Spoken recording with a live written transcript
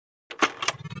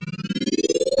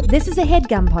This is a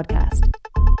HeadGum podcast.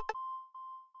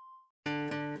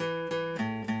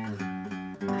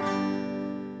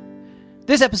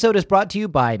 This episode is brought to you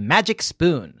by Magic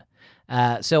Spoon.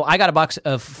 So I got a box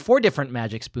of 4 different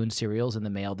Magic Spoon cereals in the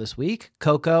mail this week: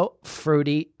 cocoa,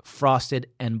 fruity, frosted,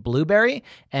 and blueberry,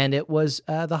 and it was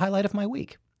the highlight of my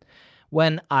week.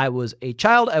 When I was a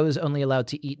child, I was only allowed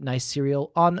to eat nice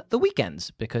cereal on the weekends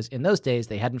because in those days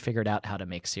they hadn't figured out how to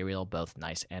make cereal both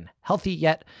nice and healthy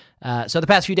yet. So the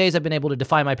past few days I've been able to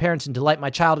defy my parents and delight my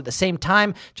child at the same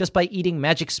time just by eating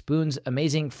Magic Spoon's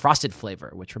amazing frosted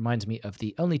flavor, which reminds me of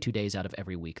the only 2 days out of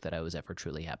every week that I was ever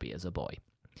truly happy as a boy.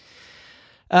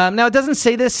 Now, it doesn't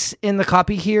say this in the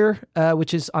copy here,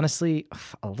 which is honestly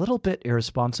a little bit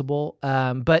irresponsible.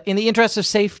 But in the interest of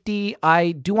safety,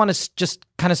 I do want to just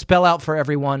kind of spell out for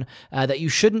everyone that you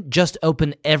shouldn't just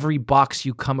open every box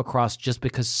you come across just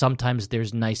because sometimes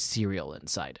there's nice cereal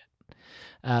inside it.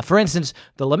 For instance,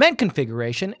 the Lament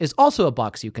configuration is also a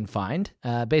box you can find.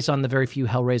 Based on the very few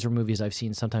Hellraiser movies I've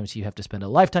seen, sometimes you have to spend a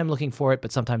lifetime looking for it,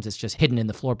 but sometimes it's just hidden in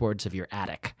the floorboards of your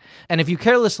attic. And if you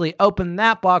carelessly open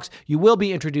that box, you will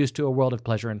be introduced to a world of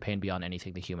pleasure and pain beyond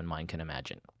anything the human mind can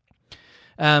imagine.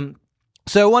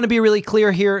 So I want to be really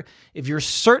clear here. If you're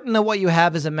certain that what you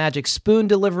have is a Magic Spoon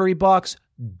delivery box,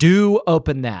 do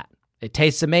open that. It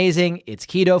tastes amazing, it's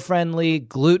keto-friendly,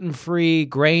 gluten-free,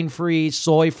 grain-free,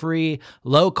 soy-free,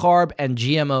 low-carb, and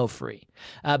GMO-free.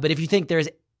 But if you think there's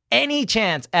any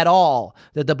chance at all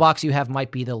that the box you have might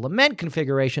be the Lament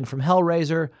configuration from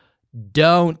Hellraiser,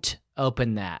 don't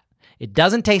open that. It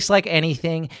doesn't taste like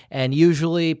anything, and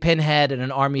usually Pinhead and an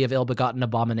army of ill-begotten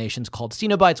abominations called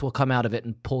Cenobites will come out of it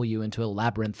and pull you into a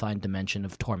labyrinthine dimension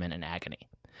of torment and agony.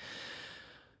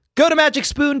 Go to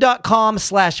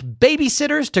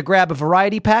magicspoon.com/babysitters to grab a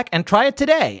variety pack and try it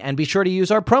today. And be sure to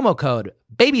use our promo code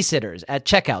BABYSITTERS at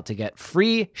checkout to get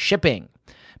free shipping.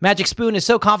 Magic Spoon is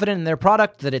so confident in their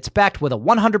product that it's backed with a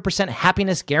 100%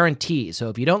 happiness guarantee. So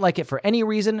if you don't like it for any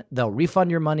reason, they'll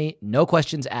refund your money, no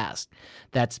questions asked.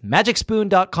 That's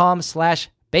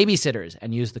magicspoon.com/babysitters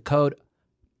and use the code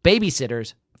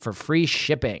BABYSITTERS for free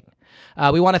shipping.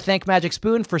 We want to thank Magic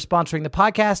Spoon for sponsoring the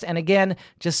podcast. And again,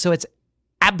 just so it's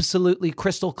absolutely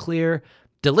crystal clear,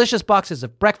 delicious boxes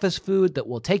of breakfast food that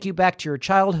will take you back to your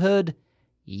childhood?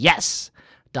 Yes.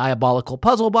 Diabolical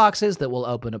puzzle boxes that will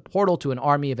open a portal to an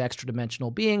army of extra-dimensional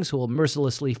beings who will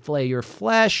mercilessly flay your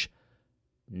flesh?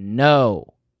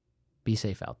 No. Be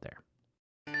safe out there.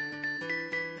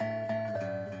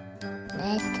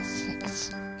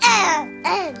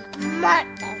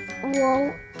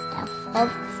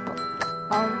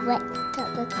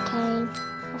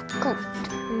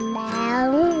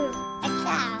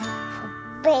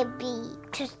 Baby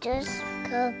sisters,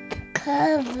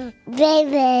 come,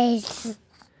 babies.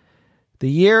 The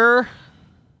year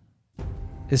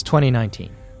is 2019.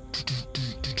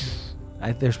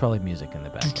 There's probably music in the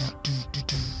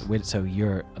background. So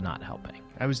you're not helping.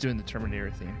 I was doing the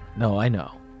Terminator theme. No, I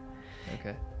know.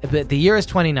 Okay. But the year is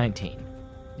 2019.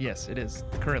 Yes, it is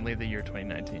currently the year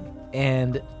 2019.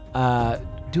 And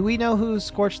do we know who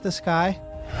scorched the sky?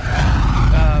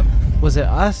 Was it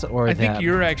us or I them? think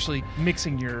you're actually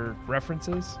mixing your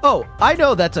references. Oh, I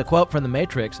know that's a quote from The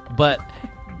Matrix, but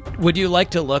would you like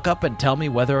to look up and tell me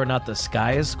whether or not the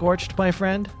sky is scorched, my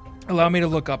friend? Allow me to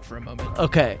look up for a moment.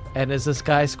 Okay, and is the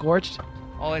sky scorched?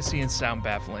 All I see is sound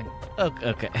baffling.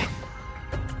 Okay.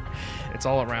 It's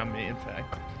all around me, in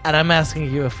fact. And I'm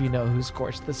asking you if you know who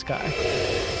scorched the sky.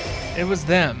 It was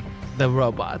them. The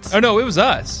robots. Oh, no, it was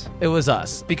us. It was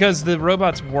us. Because the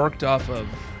robots worked off of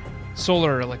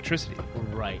solar electricity.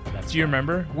 Right. Do you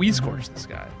remember? We scorched the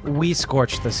sky. We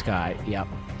scorched the sky, yep.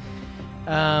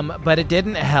 But it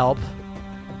didn't help.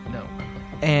 No.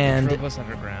 And it drove us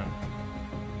underground.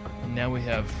 And now we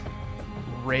have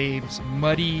raves,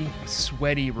 muddy,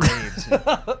 sweaty raves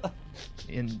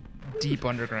in deep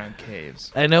underground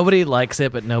caves. And nobody likes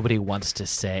it, but nobody wants to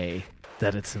say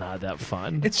that it's not that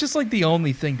fun. It's just like the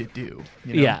only thing to do.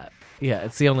 You know? Yeah,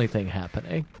 it's the only thing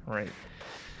happening. Right.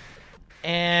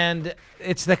 And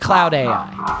it's the Cloud AI.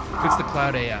 It's the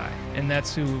Cloud AI, and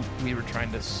that's who we were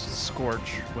trying to scorch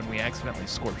when we accidentally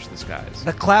scorched the skies.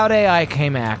 The Cloud AI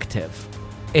came active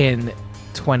in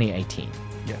 2018.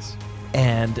 Yes.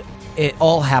 And it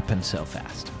all happened so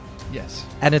fast. Yes.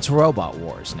 And it's Robot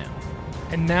Wars now.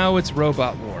 And now it's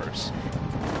Robot Wars.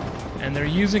 And they're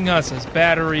using us as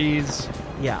batteries.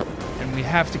 Yeah. And we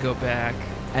have to go back.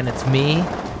 And it's me,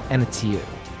 and it's you.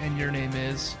 And your name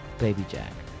is? Baby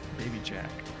Jack. Baby Jack,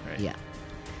 right? Yeah.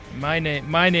 My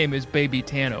name is Baby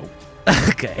Tano.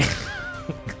 Okay.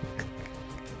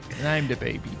 And I'm the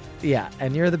baby. Yeah,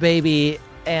 and you're the baby,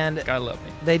 and God love me.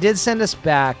 They did send us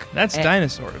back. That's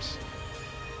dinosaurs.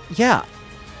 Yeah,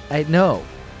 I know.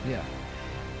 Yeah.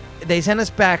 They sent us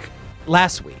back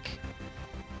last week,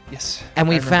 Yes. and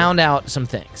we I remember. found out some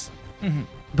things. Mhm.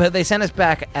 But they sent us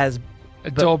back as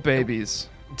Adult babies.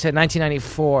 to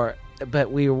 1994,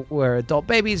 but we were adult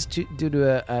babies due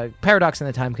to a paradox in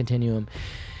the time continuum.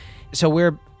 So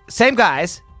we're same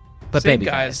guys, but Same baby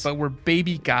guys, but we're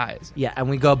baby guys. yeah, and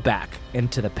we go back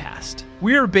into the past.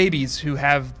 We're babies who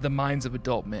have the minds of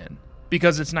adult men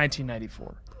because it's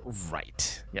 1994.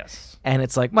 Right. Yes. And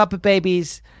it's like Muppet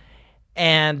Babies.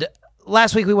 And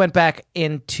last week we went back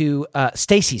into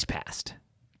Stacy's past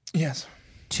Yes.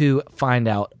 to find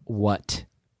out what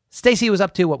Stacy was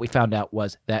up to. What we found out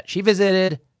was that she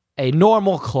visited a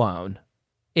normal clone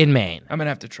in Maine. I'm going to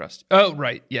have to trust. Oh,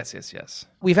 right. Yes.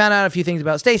 We found out a few things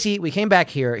about Stacy. We came back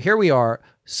here. Here we are.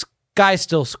 Sky's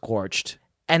still scorched.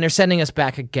 And they're sending us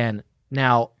back again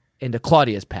now into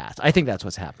Claudia's past. I think that's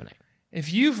what's happening.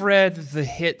 If you've read the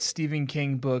hit Stephen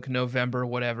King book, November,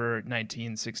 whatever,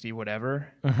 1960, whatever,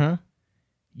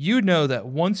 you know that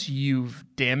once you've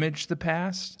damaged the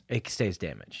past, It stays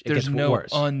damaged. It there's gets no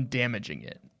worse. undamaging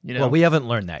it. You know? Well, we haven't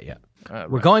learned that yet. We're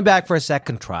right. going back for a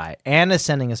second try. Anne is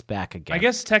sending us back again. I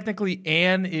guess technically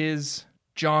Anne is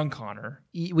John Connor.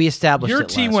 We established You're it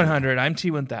last week. T100. I'm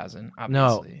T1000, No,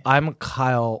 obviously. I'm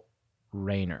Kyle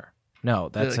Rayner. No,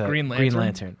 that's a Green Green Lantern?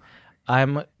 Lantern.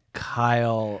 I'm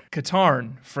Kyle.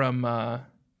 Katarn from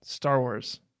Star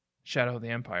Wars, Shadow of the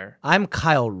Empire. I'm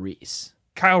Kyle Reese.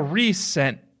 Kyle Reese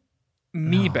sent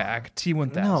me back,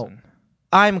 T1000. No.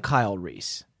 I'm Kyle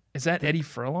Reese. Is that Eddie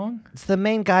Furlong? It's the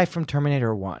main guy from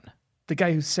Terminator 1. The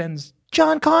guy who sends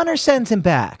John Connor sends him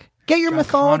back. Get your John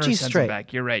mythology Connor sends him straight.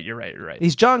 back. You're right.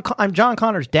 He's I'm John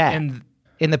Connor's dad And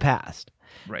in the past.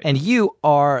 right. And you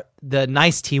are the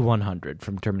nice T-100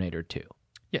 from Terminator 2.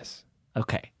 yes,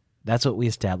 Okay. That's what we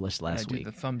established I last do week.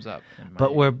 the thumbs up. And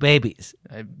But we're babies.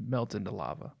 I melt into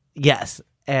lava. Yes.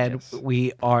 And Yes.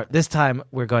 we are, this time,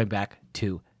 we're going back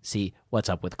to see what's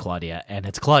up with Claudia. And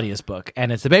it's Claudia's book.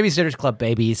 And it's the Babysitters Club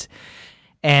Babies.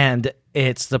 And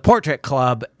it's the Portrait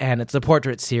Club. And it's the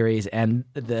Portrait Series. And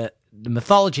the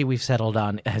mythology we've settled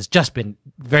on has just been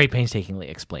very painstakingly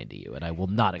explained to you. And I will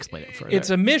not explain it further. It's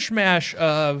a mishmash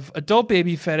of adult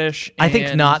baby fetish. I think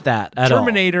and not that at all.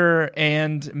 Terminator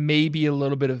and maybe a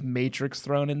little bit of Matrix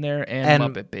thrown in there and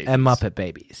Muppet Babies. And Muppet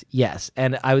Babies. Yes.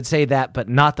 And I would say that, but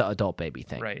not the adult baby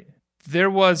thing. Right. There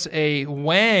was a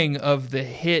wang of the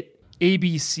hit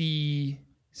ABC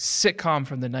sitcom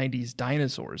from the 90s,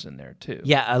 Dinosaurs, in there too.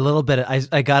 Yeah, a little bit.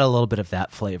 I got a little bit of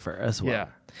that flavor as well. Yeah.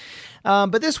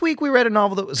 But this week we read a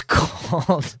novel that was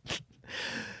called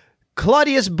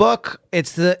Claudia's Book.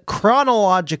 It's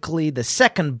chronologically the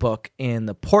second book in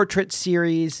the Portrait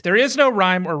series. There is no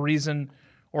rhyme or reason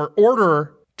or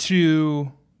order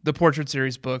to the Portrait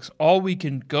series books. All we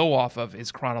can go off of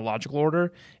is chronological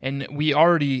order, and we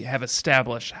already have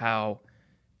established how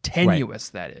tenuous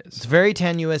that It's is. very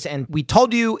tenuous, and we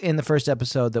told you in the first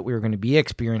episode that we were going to be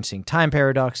experiencing time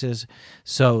paradoxes,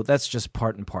 so that's just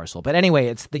part and parcel. But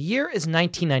anyway, the year is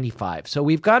 1995, so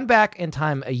we've gone back in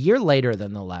time a year later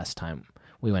than the last time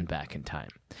we went back in time.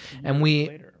 And we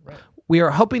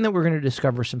are hoping that we're going to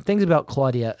discover some things about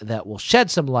Claudia that will shed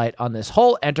some light on this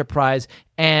whole enterprise,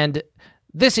 and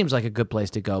this seems like a good place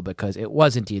to go because it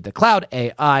was indeed the Cloud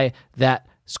AI that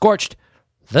scorched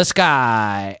the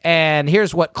sky. And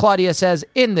here's what Claudia says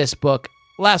in this book.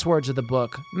 Last words of the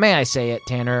book. May I say it,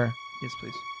 Tanner? Yes,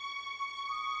 please.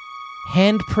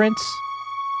 Handprints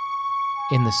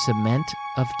in the cement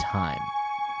of time.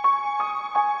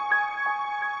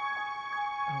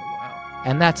 Oh, wow.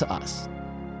 And that's us.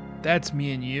 That's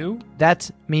me and you?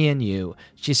 That's me and you.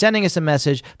 She's sending us a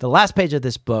message. The last page of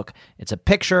this book, it's a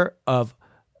picture of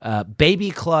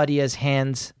baby Claudia's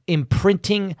hands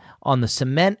imprinting on the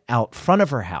cement out front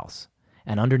of her house.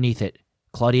 And underneath it,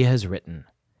 Claudia has written,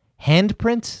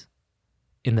 handprints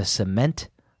in the cement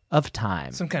of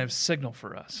time. Some kind of signal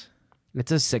for us.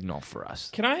 It's a signal for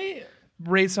us. Can I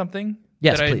raise something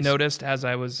Yes, that I please. noticed as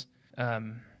I was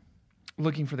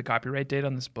looking for the copyright date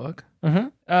on this book?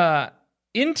 Mm-hmm.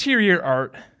 Interior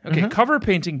art. Okay, cover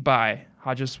painting by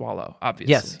Hodges Swallow,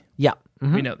 obviously. Yes. Yeah.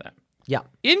 Mhm. We know that. Yeah.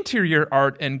 Interior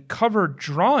art and cover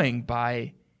drawing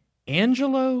by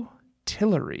Angelo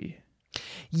Tillery.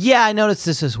 Yeah, I noticed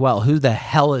this as well. Who the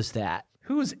hell is that?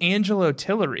 Who's Angelo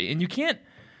Tillery? And you can't,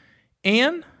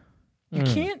 Anne, you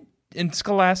can't, in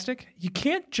Scholastic, you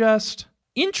can't just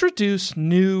introduce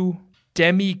new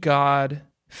demigod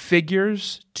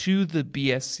figures to the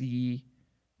BSC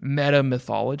meta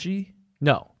mythology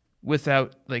No.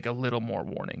 without like a little more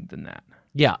warning than that.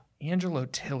 Yeah. Angelo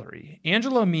Tillery.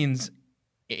 Angelo means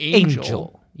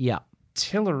angel. Yeah.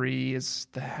 artillery is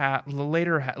the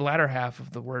latter half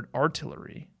of the word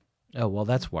artillery. Oh, well,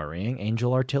 that's worrying.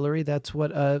 Angel artillery, that's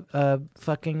what a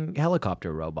fucking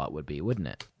helicopter robot would be, wouldn't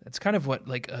it? It's kind of what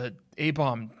like a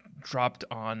A-bomb dropped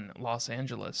on Los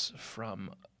Angeles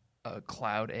from a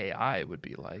cloud AI would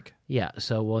be like. Yeah,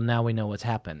 so well now we know what's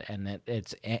happened, and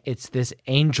it's this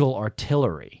angel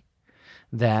artillery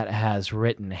that has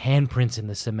written handprints in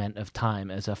the cement of time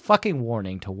as a fucking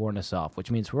warning to warn us off, which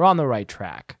means we're on the right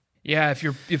track. Yeah, if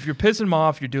you're pissing them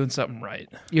off, you're doing something right.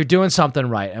 You're doing something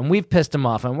right, and we've pissed them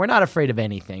off, and we're not afraid of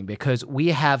anything because we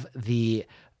have the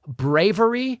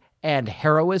bravery and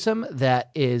heroism that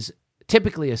is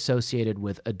typically associated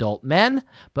with adult men,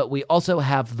 but we also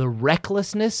have the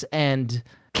recklessness and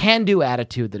can-do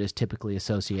attitude that is typically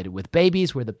associated with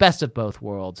babies. We're the best of both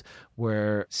worlds.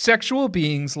 We're sexual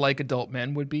beings like adult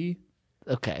men would be.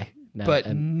 Okay. No,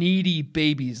 but needy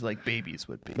babies like babies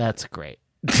would be. That's great.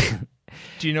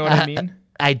 Do you know what I mean?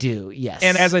 I do, yes.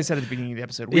 And as I said at the beginning of the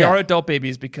episode, we are adult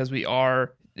babies because we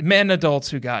are men adults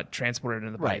who got transported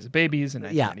in the bodies of babies in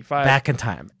 1995. Back in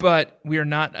time. But we are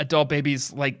not adult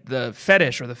babies like the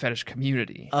fetish or the fetish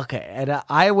community. Okay, and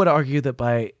I would argue that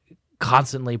by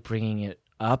constantly bringing it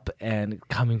up and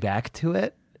coming back to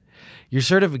it, you're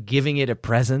sort of giving it a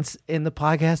presence in the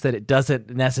podcast that it doesn't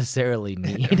necessarily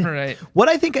need. Right. What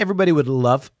I think everybody would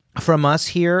love from us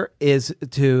here is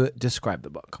to describe the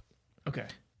book. Okay.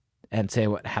 And say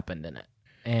what happened in it.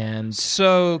 And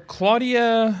so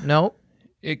Claudia... Nope.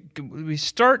 We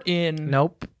start in...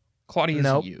 Nope.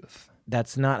 Claudia's youth.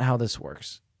 That's not how this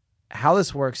works. How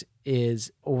this works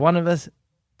is one of us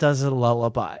does a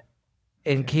lullaby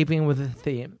in keeping with the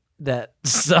theme that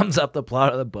sums up the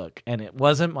plot of the book. And it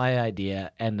wasn't my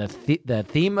idea. And the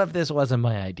theme of this wasn't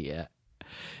my idea.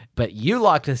 But you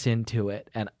locked us into it.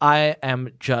 And I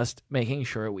am just making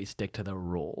sure we stick to the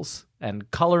rules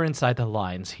and color inside the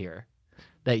lines here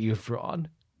that you've drawn.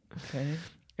 Okay.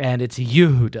 And it's you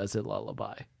who does the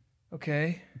lullaby.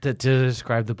 Okay. To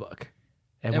describe the book.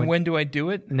 And when do I do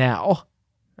it? Now.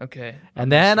 Okay.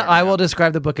 And then I will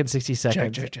describe the book in 60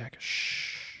 seconds. Jack.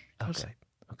 Shh.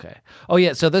 Okay. Oh,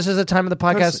 yeah. So this is a time of the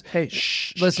podcast, hey,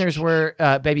 listeners, where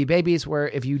baby babies, where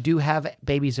if you do have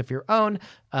babies of your own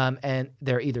and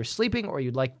they're either sleeping or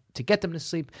you'd like to get them to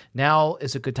sleep, now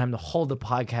is a good time to hold the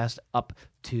podcast up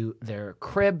to their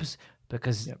cribs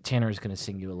because Tanner is going to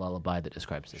sing you a lullaby that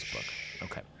describes this book.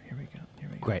 Okay. Here we go.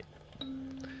 Great.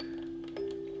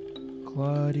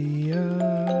 Claudia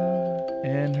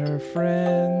and her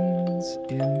friends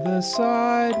in the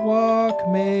sidewalk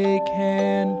make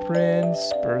handprints.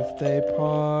 Birthday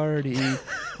party,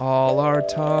 all are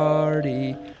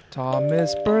tardy.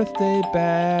 Thomas birthday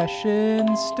bash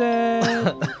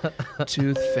instead.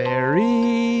 Tooth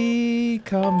fairy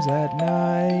comes at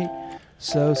night.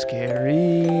 So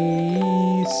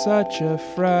scary, such a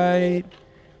fright.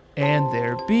 And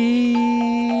there be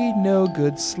no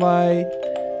good sleight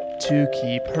to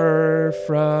keep her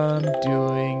from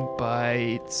doing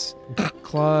bites.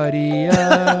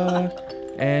 Claudia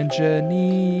and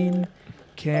Janine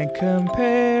can't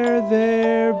compare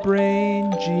their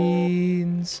brain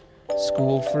genes.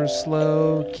 School for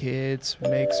slow kids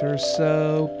makes her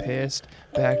so pissed.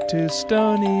 Back to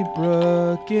Stony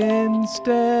Brook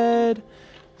instead.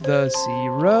 The sea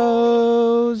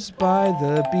rose by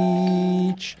the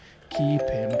beach. Keep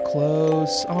him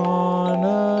close on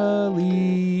a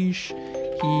leash.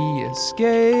 He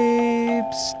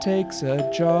escapes, takes a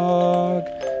jog.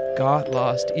 Got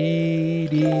lost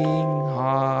eating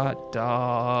hot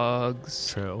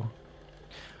dogs. True.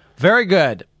 Very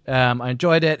good. I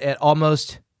enjoyed it. It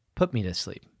almost put me to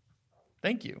sleep.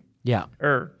 Thank you. Yeah.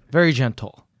 Very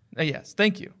gentle. Yes,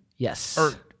 thank you. Yes.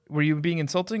 Or were you being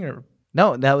insulting or?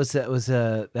 No, that was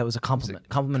a compliment.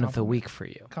 Compliment of the week for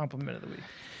you. Compliment of the week.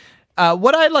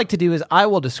 What I'd like to do is I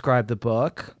will describe the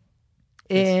book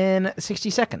in 60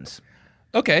 seconds.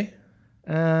 Okay.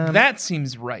 That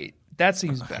seems right. That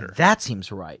seems better. That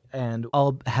seems right. And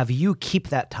I'll have you keep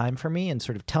that time for me and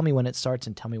sort of tell me when it starts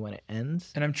and tell me when it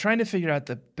ends. And I'm trying to figure out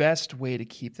the best way to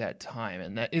keep that time.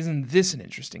 And isn't this an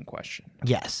interesting question?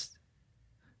 Yes.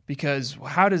 Because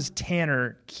how does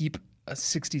Tanner keep a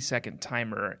 60-second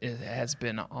timer? It has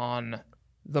been on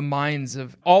the minds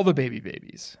of all the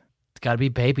babies. It's got to be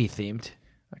baby themed.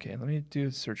 Okay, let me do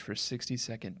a search for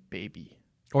 60-second baby.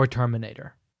 Or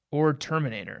Terminator. Okay,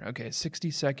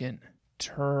 60-second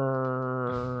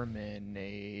Terminator.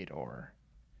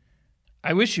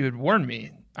 I wish you had warned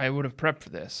me. I would have prepped for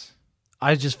this.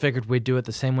 I just figured we'd do it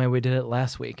the same way we did it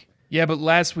last week. Yeah, but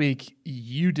last week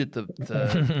you did the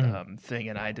thing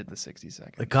and I did the 60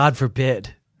 seconds. God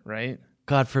forbid. Right?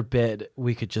 God forbid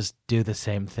we could just do the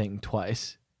same thing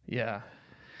twice. Yeah.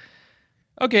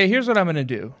 Okay, here's what I'm going to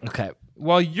do. Okay.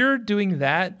 While you're doing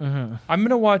that, I'm going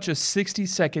to watch a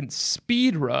 60-second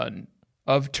speed run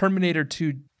of Terminator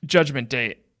 2 Judgment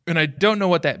Day. And I don't know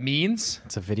what that means.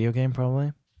 It's a video game,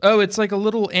 probably. Oh, it's like a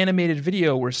little animated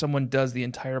video where someone does the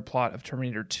entire plot of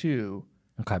Terminator 2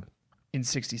 in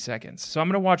 60 seconds. So I'm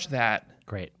going to watch that.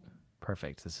 Great.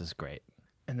 Perfect. This is great.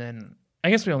 And then I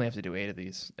guess we only have to do 8 of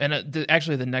these. And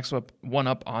actually, the next one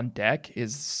up on deck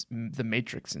is The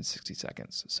Matrix in 60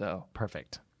 seconds. So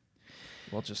Perfect.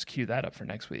 we'll just cue that up for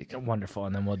next week. Wonderful.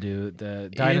 And then we'll do the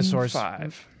Dinosaurs In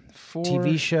 5, 4,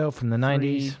 TV show from the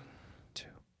 90s. 2.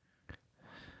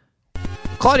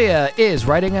 Claudia is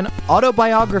writing an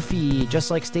autobiography, just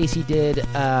like Stacy did.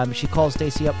 She calls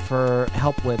Stacy up for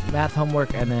help with math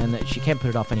homework, and then she can't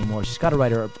put it off anymore. She's got to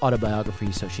write her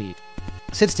autobiography, so she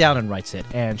sits down and writes it.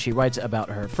 And she writes about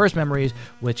her first memories,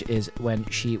 which is when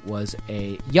she was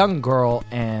a young girl,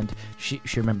 and she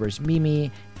remembers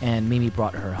Mimi, and Mimi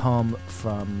brought her home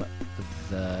from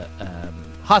the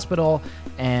hospital.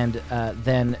 And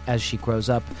then as she grows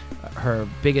up, her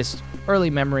biggest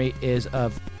early memory is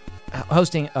of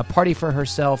hosting a party for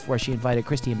herself where she invited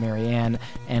Christy and Marianne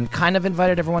and kind of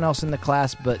invited everyone else in the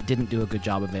class, but didn't do a good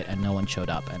job of it, and no one showed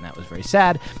up, and that was very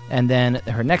sad. And then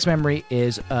her next memory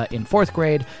is in 4th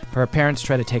grade. Her parents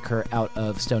try to take her out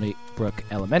of Stony Brook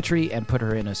Elementary and put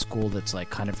her in a school that's like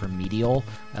kind of remedial,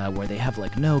 where they have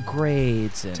like no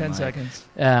grades. And 10 like, seconds.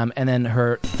 And then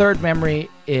her third memory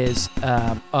is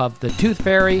of the Tooth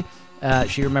Fairy.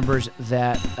 She remembers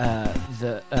that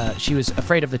she was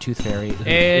afraid of the Tooth Fairy.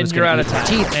 And you're out of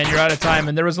time.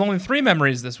 And there was only 3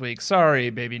 memories this week.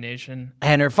 Sorry, Baby Nation.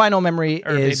 And her final memory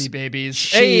or is...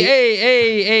 babies.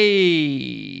 Hey!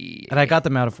 And I got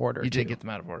them out of order, You did get them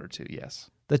out of order, too,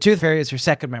 yes. The Tooth Fairy is her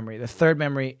second memory. The third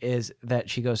memory is that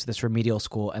she goes to this remedial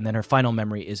school. And then her final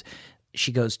memory is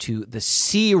she goes to the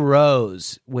Sea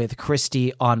Rose with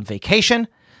Christy on vacation.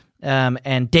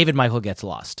 And David Michael gets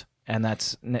lost. And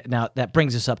that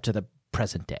brings us up to the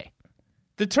present day.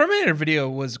 The Terminator video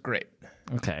was great.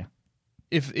 Okay.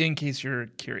 In case you're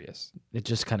curious. It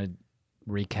just kind of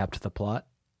recapped the plot.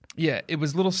 Yeah, it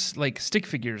was little like stick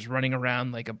figures running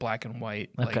around like a black and white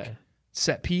like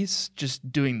set piece,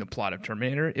 just doing the plot of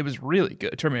Terminator. It was really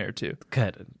good. Terminator 2.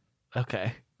 Good.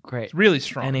 Okay. Great. It's really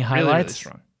strong. Any highlights?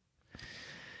 Really,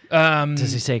 strong.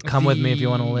 Does he say, "Come with me if you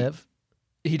want to live"?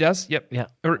 He does. Yep. Yeah.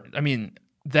 Or I mean,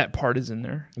 that part is in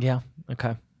there. Yeah.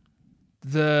 Okay.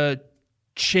 The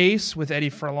chase with Eddie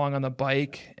Furlong on the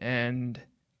bike and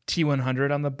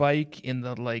T-100 on the bike in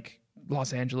the like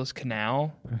Los Angeles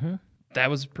Canal. Mm-hmm. That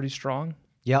was pretty strong.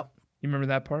 Yep. You remember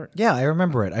that part? Yeah, I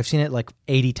remember it. I've seen it like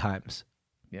 80 times.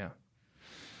 Yeah.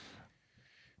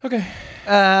 Okay.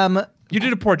 You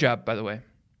did a poor job, by the way.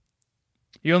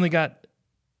 You only got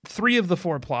 3 of the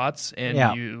 4 plots,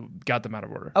 and you got them out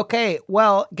of order. Okay.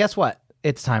 Well, guess what?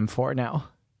 It's time for now.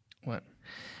 What?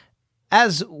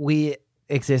 As we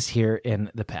exist here in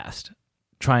the past,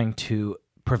 trying to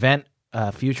prevent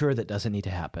a future that doesn't need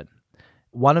to happen,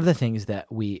 one of the things that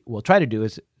we will try to do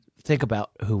is think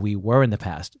about who we were in the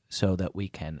past so that we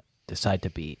can decide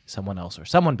to be someone else or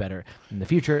someone better in the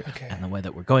future. Okay. And the way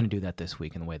that we're going to do that this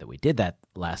week and the way that we did that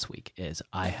last week is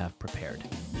I have prepared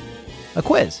a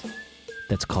quiz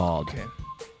that's called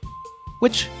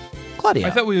Which Claudia?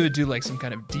 I thought we would do like some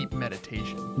kind of deep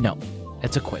meditation. No,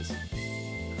 it's a quiz.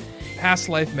 Past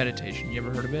life meditation. You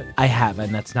ever heard of it? I have,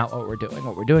 and that's not what we're doing.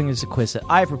 What we're doing is a quiz that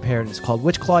I prepared. It's called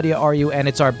Which Claudia Are You? And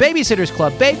it's our Babysitters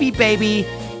Club Baby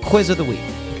Quiz of the Week.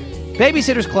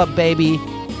 Babysitters Club Baby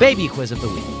Quiz of the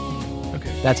Week.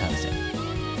 Okay. That's how to say it.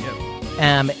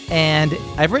 Yep. And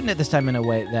I've written it this time in a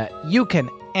way that you can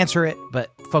answer it, but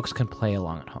folks can play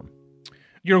along at home.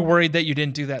 You're worried that you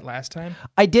didn't do that last time?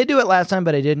 I did do it last time,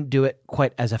 but I didn't do it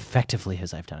quite as effectively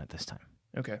as I've done it this time.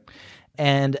 Okay.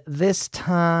 And this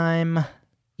time,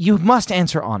 you must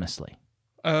answer honestly.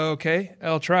 Okay,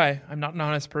 I'll try. I'm not an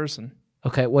honest person.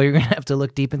 Okay, well, you're going to have to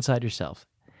look deep inside yourself.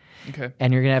 Okay.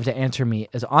 And you're going to have to answer me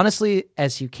as honestly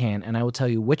as you can, and I will tell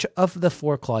you which of the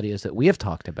 4 Claudias that we have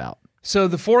talked about. So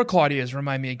the 4 Claudias,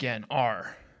 remind me again,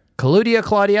 are... Claudia.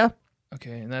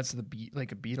 Okay, and that's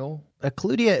like a beetle? A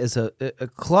Claudia is a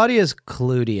Claudia's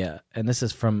Claudia, and this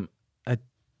is from a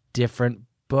different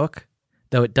book,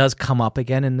 though it does come up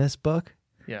again in this book.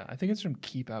 Yeah, I think it's from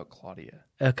Keep Out Claudia.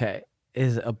 Okay,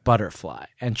 is a butterfly,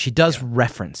 and she does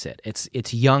reference it.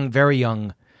 It's young, very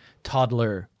young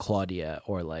toddler Claudia,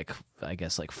 or like I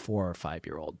guess like 4 or 5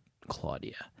 year old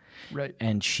Claudia. Right.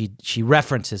 And she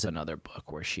references another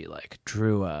book where she like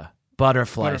drew a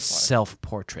butterfly.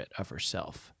 Self-portrait of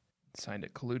herself. Signed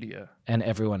it Claudia. And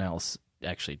everyone else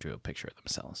actually drew a picture of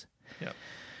themselves.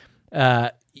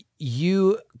 Yeah.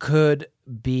 You could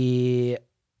be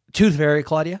Tooth Fairy,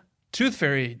 Claudia. Tooth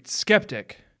Fairy,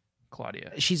 skeptic,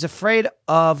 Claudia. She's afraid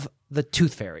of the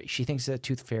Tooth Fairy. She thinks the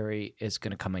Tooth Fairy is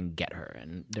going to come and get her,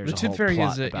 and there's The a Tooth whole Fairy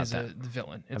plot is about a that.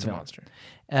 villain. It's a villain.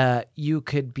 monster. You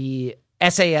could be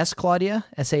SAS, Claudia.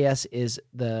 SAS is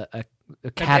the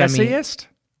Academy. An essayist?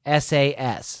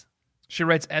 SAS. She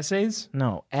writes essays?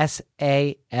 No, SAS.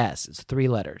 It's 3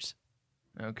 letters.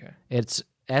 Okay. It's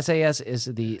SAS is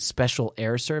the Special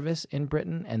Air Service in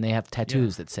Britain, and they have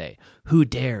tattoos that say "Who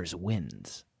dares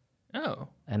wins." Oh,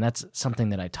 And that's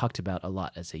something that I talked about a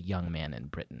lot as a young man in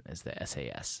Britain, is the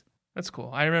SAS. that's cool.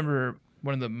 I remember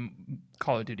one of the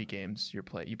Call of Duty games you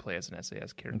play as an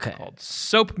SAS character called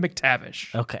Soap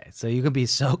McTavish. Okay, so you can be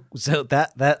so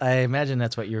that I imagine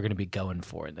that's what you're going to be going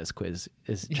for in this quiz,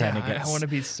 is trying to get I want to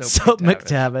be Soap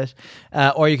McTavish.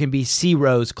 Or you can be C.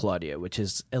 Rose Claudia, which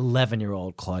is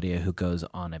 11-year-old Claudia who goes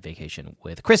on a vacation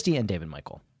with Christy and David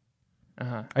Michael.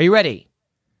 Uh-huh. Are you ready?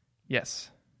 Yes.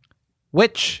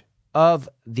 Which of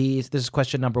these, this is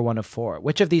question number 1 of 4,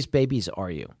 which of these babies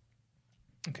are you?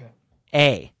 Okay.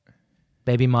 A,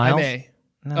 Baby Miles? I'm A.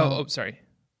 No. Oh, sorry.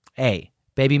 A,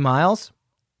 Baby Miles?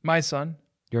 My son.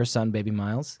 Your son, Baby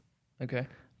Miles. Okay.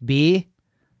 B,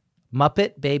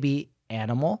 Muppet Baby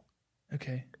Animal,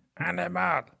 Okay.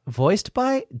 Animal. voiced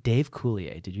by Dave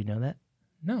Coulier. Did you know that?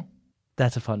 No.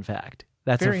 That's a fun fact.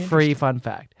 That's Very a free fun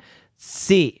fact.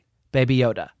 C, Baby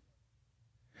Yoda.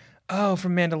 Oh,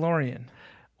 from Mandalorian.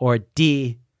 Or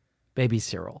D, Baby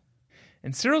Cyril.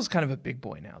 And Cyril's kind of a big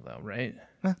boy now, though, right?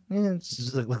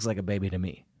 It looks like a baby to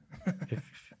me.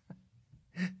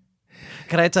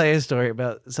 Can I tell you a story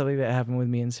about something that happened with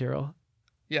me and Cyril?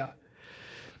 Yeah.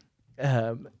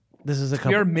 This is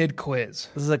We are mid-quiz.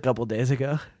 This is a couple days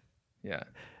ago. Yeah.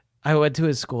 I went to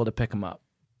his school to pick him up,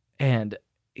 and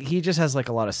he just has like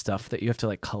a lot of stuff that you have to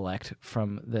like collect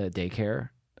from the daycare.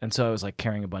 And so I was like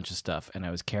carrying a bunch of stuff, and I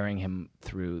was carrying him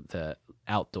through the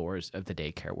outdoors of the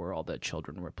daycare where all the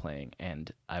children were playing,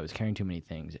 and I was carrying too many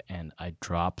things, and I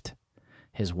dropped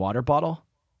his water bottle,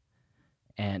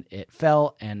 and it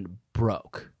fell and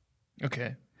broke.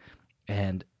 Okay.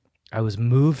 And I was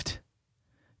moved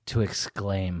to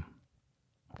exclaim,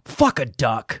 "Fuck a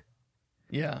duck."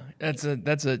 Yeah, that's a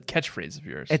catchphrase of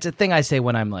yours. It's a thing I say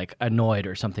when I'm like annoyed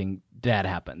or something bad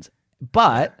happens.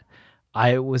 But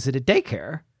I was at a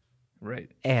daycare.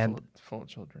 Right. And full of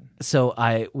children. So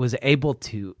I was able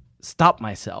to stop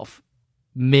myself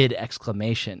mid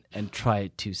exclamation and try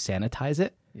to sanitize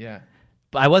it. Yeah.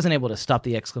 But I wasn't able to stop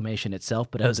the exclamation itself,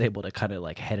 but I was able to kind of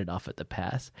like head it off at the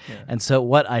pass. Yeah. And so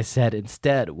what I said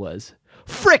instead was,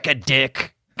 "Frick a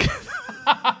dick."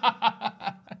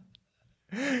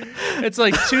 It's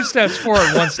like 2 steps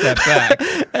forward, 1 step back.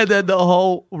 And then the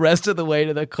whole rest of the way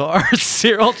to the car,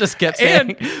 Cyril just kept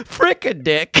saying, "Frick a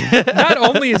dick." Not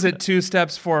only is it 2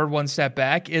 steps forward, 1 step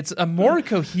back, it's a more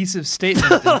cohesive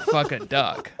statement than "fuck a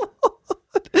duck."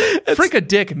 Frick a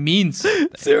dick means something.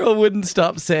 Cyril wouldn't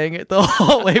stop saying it the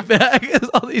whole way back as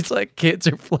all these like kids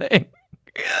are playing.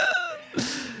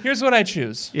 Here's what I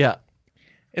choose. Yeah.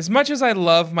 As much as I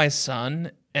love my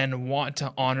son and want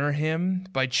to honor him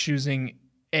by choosing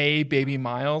A, Baby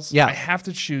Miles, I have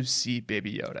to choose C,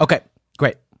 Baby Yoda. Okay,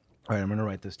 great. All right, I'm going to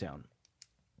write this down.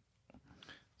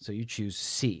 So you choose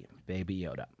C, Baby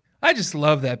Yoda. I just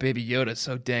love that Baby Yoda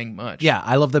so dang much. Yeah,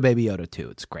 I love the Baby Yoda too.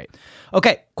 It's great.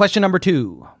 Okay, question number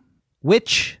 2.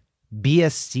 Which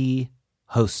BSC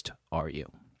host are you?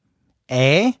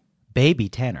 A, Baby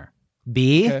Tanner.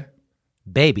 B,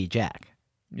 Baby Jack.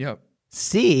 Yep.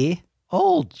 C,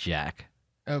 Old Jack.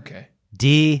 Okay.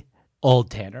 D, Old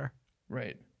Tanner.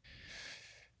 Right.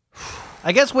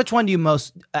 I guess which one do you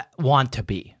most want to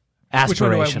be? Aspirationally. Which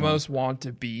one do I most want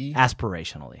to be?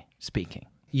 Aspirationally speaking.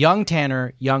 Young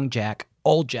Tanner, young Jack,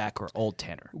 old Jack, or old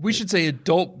Tanner? We should say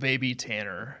adult Baby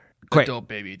Tanner, Great. adult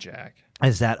Baby Jack.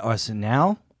 Is that us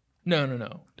now?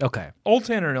 No. Okay. Old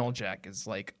Tanner and old Jack is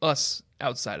like us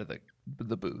outside of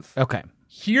the booth. Okay.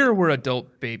 Here we're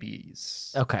adult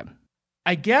babies. Okay.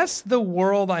 I guess the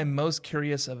world I'm most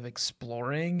curious of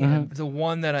exploring, and the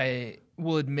one that I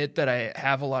will admit that I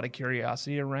have a lot of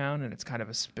curiosity around, and it's kind of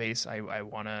a space I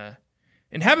want to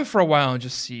inhabit for a while and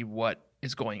just see what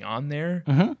is going on there,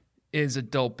 is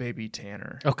adult Baby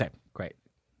Tanner. Okay, great.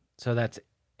 So that's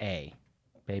A,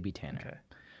 Baby Tanner. Okay.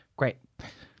 Great.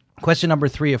 Question number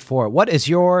 3 of 4. What is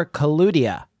your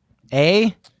colludia?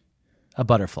 A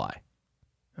butterfly.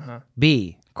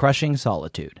 B, crushing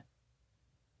solitude.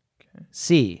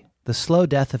 C, the slow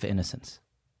death of innocence.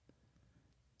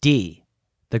 D,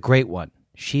 the great one,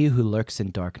 she who lurks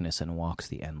in darkness and walks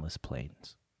the endless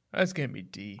plains. That's going to be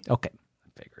D. Okay,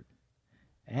 figured.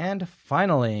 And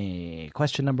finally,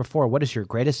 question number 4. What is your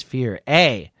greatest fear?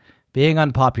 A, being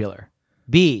unpopular.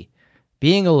 B,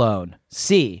 being alone.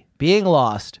 C, being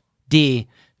lost. D,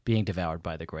 being devoured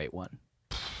by the Great One.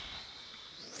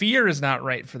 Fear is not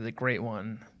right for the Great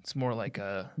One. It's more like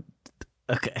a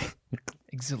Okay.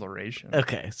 exhilaration.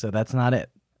 Okay, so that's not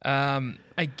it.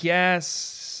 I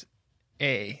guess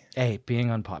A. A,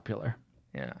 being unpopular.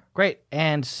 Yeah. Great.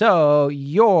 And so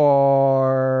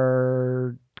your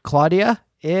Claudia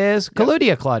is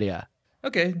Claudia Claudia.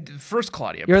 Okay, first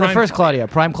Claudia. You're the Prime first Claudia.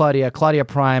 Prime Claudia. Claudia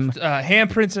Prime.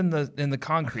 Handprints in the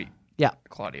concrete. Yeah.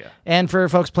 Claudia. And for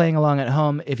folks playing along at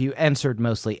home, if you answered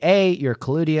mostly A, you're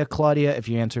Claudia Claudia. If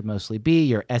you answered mostly B,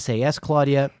 you're SAS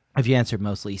Claudia. If you answered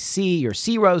mostly C, you're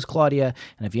C Rose Claudia.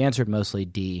 And if you answered mostly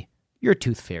D, you're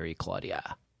Tooth Fairy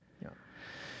Claudia. Yeah.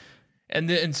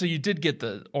 And so you did get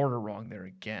the order wrong there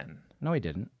again. No, I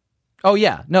didn't. Oh,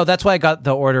 yeah. No, that's why I got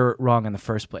the order wrong in the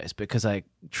first place, because I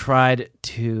tried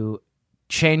to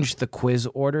change the quiz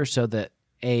order so that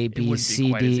A, B,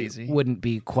 C, D wouldn't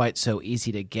be quite so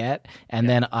easy to get. And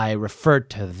then I referred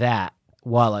to that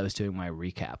while I was doing my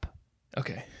recap.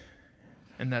 Okay.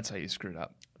 And that's how you screwed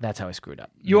up. That's how I screwed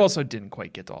up. You also didn't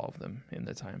quite get to all of them in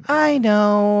the time. I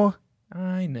know.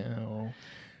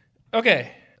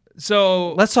 Okay.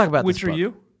 So let's talk about which this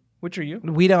book. Which are you?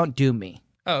 We don't do me.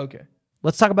 Oh, okay.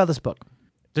 Let's talk about this book.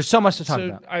 There's so much to talk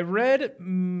about. I read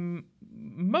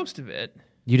most of it.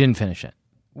 You didn't finish it.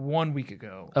 1 week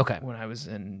ago. Okay. When I was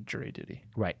in jury duty.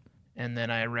 Right. And then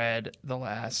I read the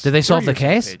last. Did they solve the 30 or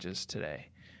so case? Pages today.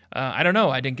 I don't know.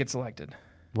 I didn't get selected.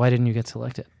 Why didn't you get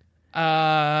selected?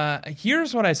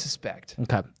 Here's what I suspect.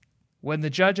 Okay. When the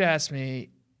judge asked me,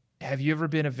 "Have you ever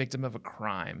been a victim of a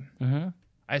crime?" Mm-hmm.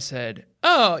 I said,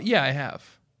 "Oh, yeah, I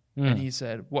have." And he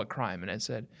said, "What crime?" And I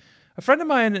said, "A friend of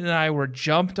mine and I were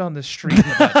jumped on the street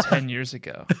about 10 years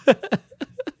ago."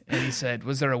 And he said,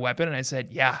 "Was there a weapon?" And I said,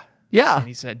 "Yeah." Yeah. And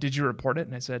he said, "Did you report it?"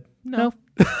 And I said, "No."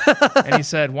 And he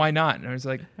said, "Why not?" And I was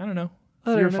like, "I don't know.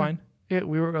 We were fine. Yeah,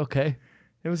 we were okay.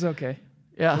 It was okay.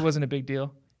 Yeah. It wasn't a big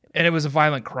deal." And it was a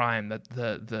violent crime that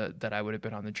that I would have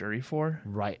been on the jury for.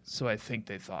 Right. So I think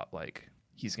they thought like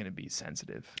he's going to be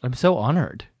sensitive. I'm so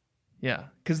honored. Yeah,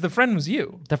 because the friend was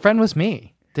you. The friend was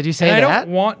me. Did you say and that? I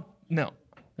don't want no.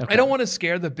 Okay. I don't want to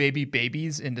scare the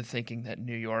babies into thinking that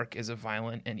New York is a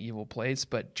violent and evil place,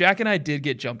 but Jack and I did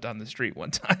get jumped on the street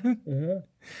one time. Mm-hmm.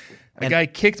 A guy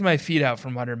kicked my feet out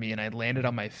from under me, and I landed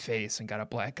on my face and got a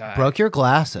black eye. Broke your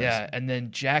glasses. Yeah, and then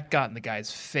Jack got in the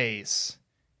guy's face,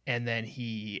 and then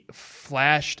he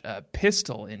flashed a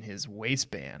pistol in his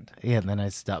waistband. Yeah, and then I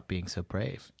stopped being so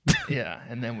brave. Yeah,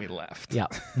 and then we left. Yeah.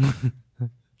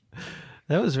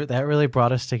 That really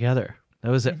brought us together. That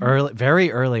was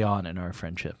very early on in our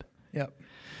friendship. Yep.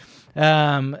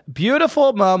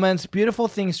 Beautiful moments, beautiful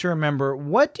things to remember.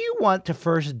 What do you want to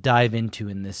first dive into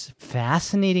in this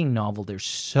fascinating novel? There's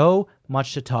so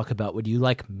much to talk about. Would you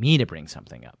like me to bring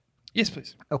something up? Yes,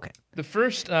 please. Okay. The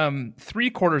first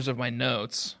 3/4 of my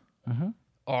notes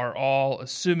are all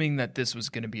assuming that this was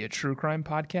going to be a true crime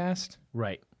podcast.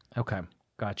 Right. Okay.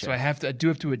 Gotcha. So I do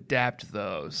have to adapt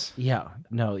those. Yeah.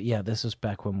 No, yeah, this was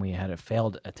back when we had a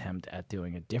failed attempt at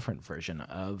doing a different version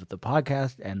of the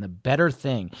podcast. And the better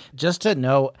thing, just to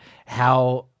know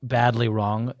how badly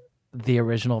wrong the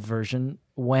original version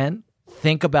went,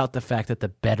 think about the fact that the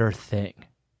better thing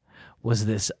was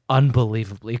this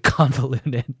unbelievably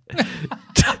convoluted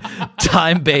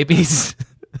time babies.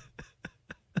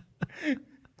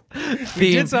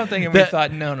 We did something and we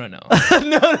thought, no. No.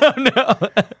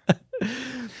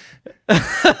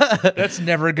 That's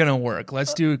never gonna work.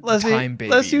 Let's do time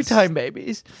babies. Let's do time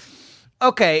babies.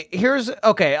 Okay,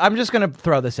 I'm just gonna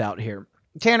throw this out here.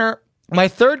 Tanner, my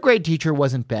 3rd grade teacher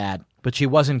wasn't bad, but she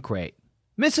wasn't great.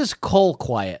 Mrs. Cole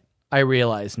Quiet, I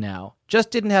realize now,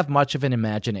 just didn't have much of an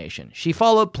imagination. She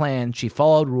followed plans, she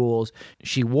followed rules,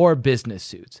 she wore business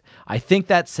suits. I think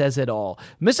that says it all.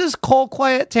 Mrs. Cole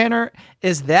Quiet, Tanner,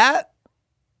 is that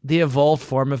the evolved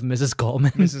form of Mrs.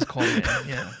 Coleman? Mrs. Coleman,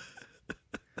 yeah.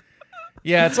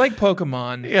 Yeah, it's like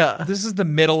Pokemon. Yeah. This is the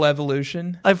middle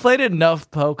evolution. I played enough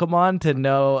Pokemon to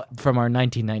know from our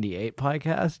 1998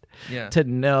 podcast to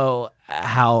know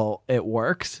how it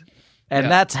works.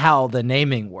 And that's how the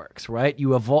naming works, right?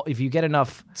 You evolve if you get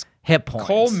enough hit points.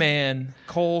 Coleman,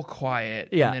 Cole Quiet,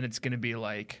 Yeah. and then it's going to be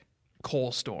like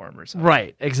Coal Storm or something.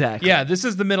 Right, exactly. Yeah, this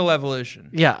is the middle evolution.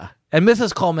 Yeah. And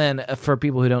Mrs. Coleman, for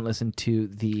people who don't listen to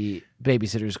the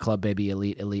Babysitters Club Baby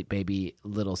Elite Baby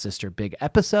Little Sister Big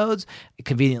episodes,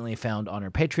 conveniently found on our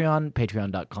Patreon,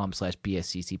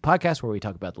 patreon.com/BSCC podcast, where we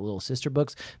talk about the Little Sister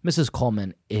books. Mrs.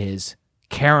 Coleman is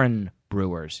Karen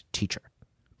Brewer's teacher,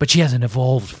 but she has an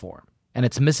evolved form, and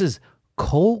it's Mrs.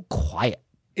 Cole Quiet.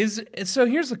 So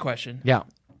here's the question. Yeah.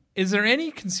 Is there any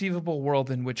conceivable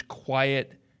world in which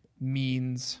Quiet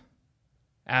means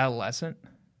adolescent?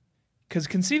 Because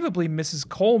conceivably, Mrs.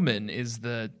 Coleman is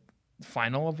the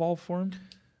final evolved form.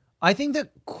 I think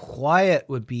that quiet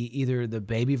would be either the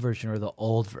baby version or the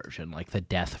old version, like the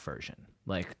death version,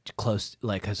 like close,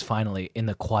 like has finally in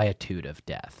the quietude of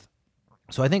death.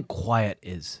 So I think quiet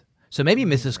is. So maybe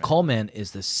Mrs. Coleman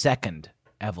is the second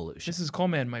evolution. Mrs.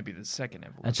 Coleman might be the second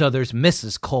evolution. And so there's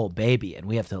Mrs. Cole Baby, and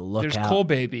we have to look There's out Cole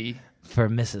Baby. for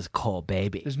Mrs. Cole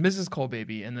Baby. There's Mrs. Cole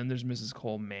Baby, and then there's Mrs.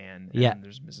 Cole Man. And Yeah. then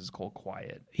there's Mrs. Cole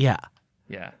Quiet. Yeah.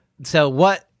 Yeah. So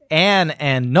what Anne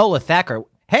and Nola Thacker,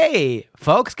 hey,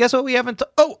 folks, guess what we haven't...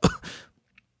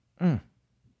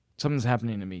 Something's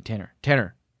happening to me, Tanner.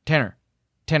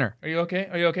 Are you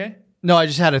okay? No, I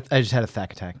just had a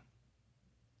Thack attack.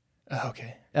 Oh,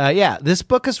 okay. Yeah, this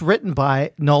book is written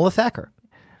by Nola Thacker.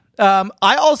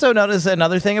 I also noticed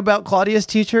another thing about Claudia's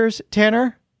teachers,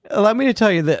 Tanner. Allow me to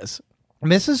tell you this.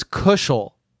 Mrs.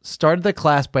 Cushel started the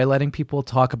class by letting people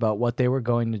talk about what they were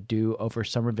going to do over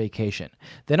summer vacation.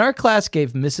 Then our class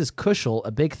gave Mrs. Cushel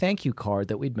a big thank you card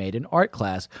that we'd made in art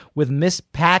class with Miss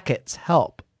Packett's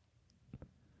help.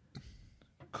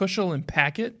 Cushel and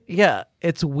Packet? Yeah,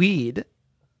 it's weed.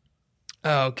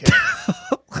 Oh, okay.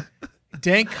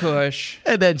 Dank Kush.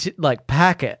 And then she, like,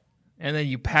 Packet. And then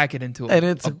you pack it into And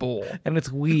it's a bowl. And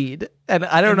it's weed. And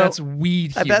I don't know. That's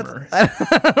weed humor.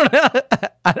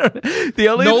 I don't know. The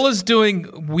only Nola's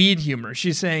doing weed humor.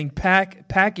 She's saying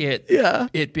pack it. Yeah.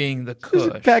 It being the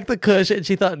Kush. packed the Kush, and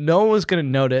she thought no one was going to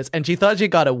notice, and she thought she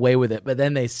got away with it, but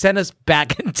then they sent us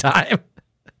back in time.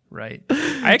 Right.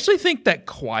 I actually think that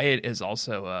quiet is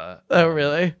also Oh,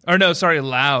 really? or no, sorry,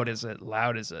 loud is a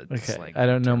Okay. slang I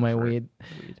don't know term my for weed.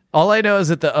 All I know is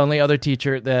that the only other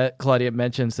teacher that Claudia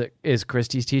mentions that is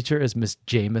Christy's teacher is Miss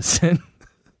Jameson.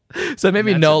 So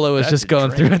maybe Nola was just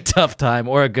going through a tough time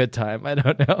or a good time. I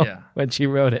don't know when she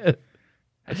wrote it.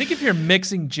 I think if you're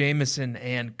mixing Jameson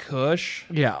and Kush,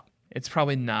 Yeah. it's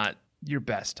probably not your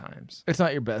best times. It's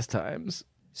not your best times.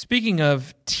 Speaking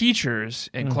of teachers,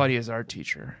 and Claudia's art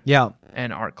teacher Yeah.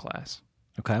 and art class,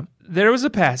 Okay. there was a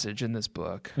passage in this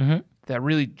book that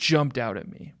really jumped out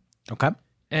at me. Okay.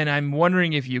 And I'm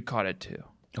wondering if you caught it too.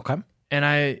 Okay. And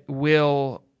I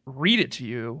will read it to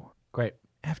you Great.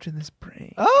 after this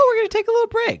break. Oh, we're going to take a little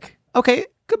break. Okay.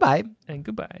 Goodbye. And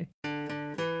goodbye.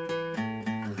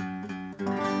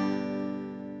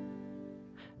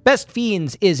 Best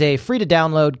Fiends is a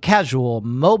free-to-download, casual,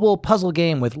 mobile puzzle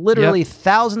game with literally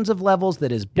thousands of levels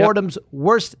that is boredom's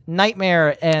worst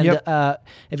nightmare. And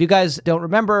if you guys don't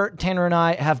remember, Tanner and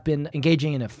I have been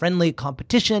engaging in a friendly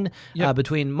competition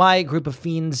between my group of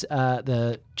fiends,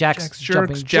 the Jack's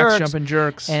Jumping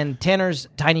Jerks, and Tanner's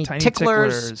Tiny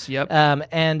Ticklers. Yep.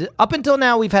 And up until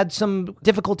now, we've had some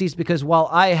difficulties because while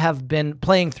I have been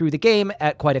playing through the game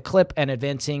at quite a clip and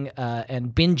advancing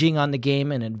and binging on the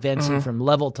game and advancing from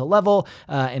level to level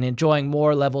and enjoying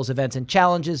more levels, events, and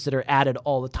challenges that are added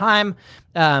all the time.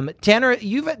 Tanner,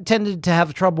 you've tended to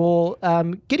have trouble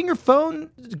getting your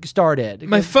phone started.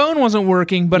 My phone wasn't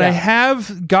working, but I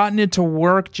have gotten it to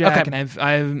work, Jack,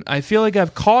 and I feel like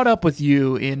I've caught up with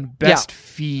you in Best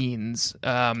Fiends.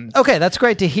 Okay, that's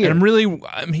great to hear. And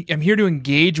I'm here to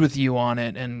engage with you on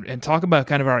it and talk about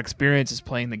kind of our experiences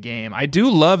playing the game. I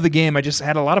do love the game. I just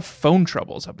had a lot of phone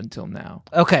troubles up until now.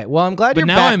 Okay, well, I'm glad you're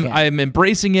back. But now I'm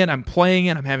embracing it. I'm playing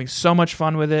it. I'm having so much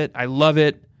fun with it. I love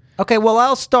it. Okay, well,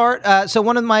 I'll start. So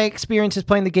one of my experiences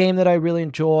playing the game that I really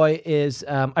enjoy is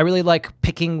I really like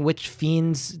picking which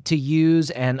fiends to use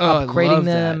and upgrading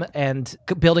them and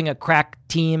building a crack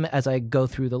team as I go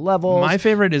through the levels. My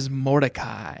favorite is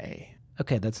Mordecai.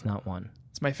 Okay, that's not one.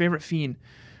 It's my favorite fiend.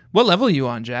 What level are you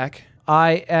on, Jack?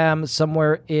 I am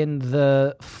somewhere in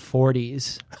the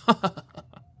 40s.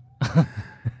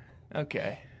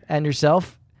 Okay. And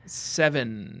yourself?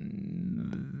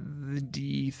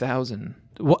 70,000.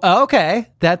 Okay,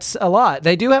 that's a lot.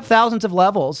 They do have thousands of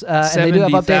levels, and they do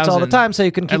have updates all the time, so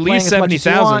you can keep at playing least as much as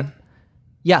you want. 70,000.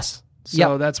 Yes.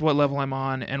 So that's what level I'm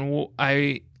on, and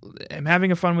I am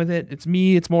having fun with it. It's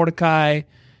me. It's Mordecai.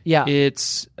 Yeah.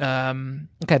 It's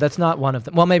okay. That's not one of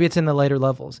them. Well, maybe it's in the later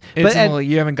levels.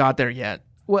 You haven't got there yet.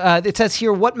 It says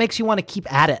here, what makes you want to keep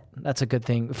at it? That's a good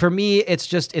thing. For me,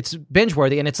 it's binge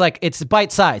worthy, and it's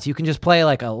bite size. You can just play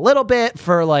like a little bit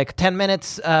for like 10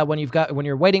 minutes when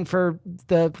you're waiting for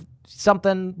the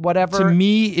something, whatever. To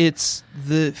me, it's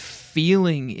the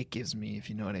feeling it gives me, if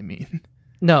you know what I mean.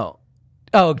 No.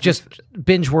 Oh, just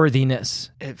binge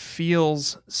worthiness. It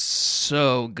feels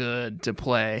so good to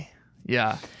play.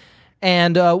 Yeah.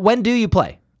 And when do you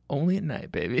play? Only at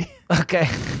night, baby. Okay.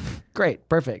 Great.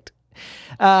 Perfect.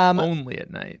 Only at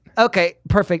night. Okay,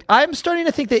 perfect. I'm starting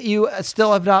to think that you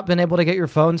still have not been able to get your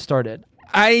phone started.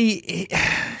 I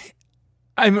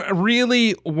I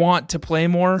really want to play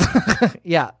more.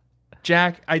 Yeah.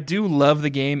 Jack, I do love the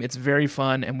game. It's very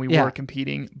fun, and we Yeah. were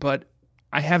competing, but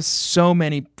I have so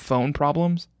many phone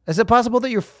problems. Is it possible that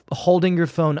you're holding your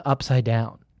phone upside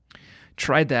down?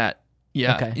 Tried that.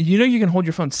 Yeah. Okay. You know you can hold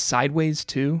your phone sideways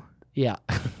too? Yeah.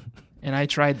 And I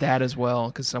tried that as well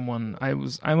because I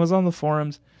was on the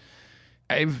forums.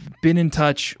 I've been in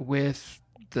touch with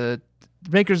the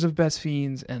makers of Best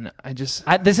Fiends, and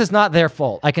This is not their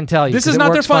fault. I can tell you. this 'cause is it not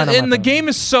their works fine fun, on my and the phone. game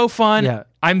is so fun. Yeah.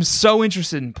 I'm so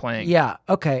interested in playing. Yeah.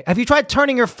 Okay. Have you tried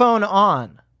turning your phone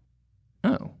on?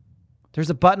 Oh, There's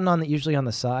a button usually on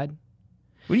the side.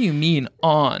 what do you mean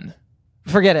on?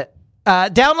 Forget it.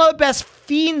 Download Best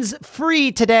Fiends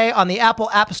free today on the Apple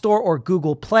App Store or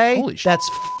Google Play. Holy shit. That's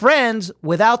friends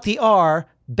without the R.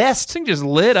 This Best thing just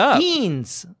lit up.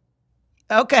 Fiends.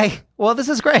 Okay. Well, this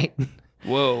is great.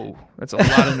 Whoa, that's a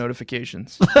lot of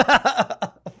notifications.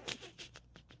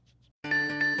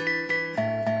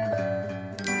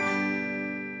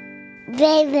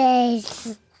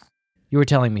 Babies. You were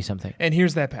telling me something. And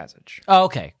here's that passage Oh,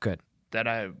 okay. Good. that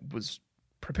I was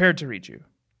prepared to read you.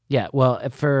 Yeah. Well,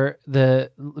 for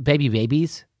the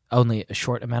babies, only a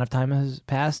short amount of time has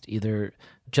passed. Either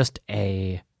just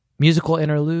a musical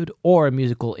interlude or a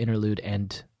musical interlude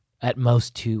and at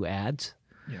most 2 ads,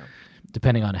 Yeah,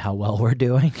 depending on how well we're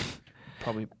doing.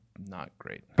 probably not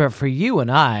great. But for you and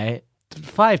I,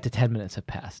 5 to 10 minutes have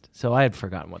passed. So I had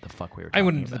forgotten what the fuck we were talking I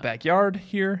went into the about. backyard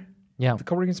here, Yeah. the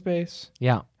co-working space.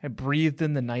 Yeah. I breathed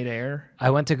in the night air.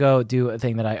 I went to go do a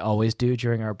thing that I always do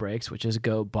during our breaks, which is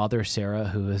go bother Sarah,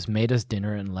 who has made us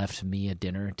dinner and left me a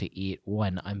dinner to eat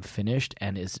when I'm finished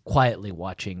and is quietly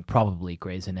watching probably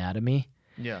Grey's Anatomy,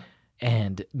 Yeah.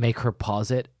 and make her pause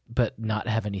it but not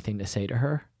have anything to say to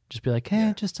her. Just be like,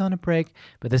 hey, just on a break.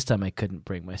 But this time I couldn't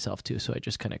bring myself to, so I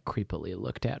just kind of creepily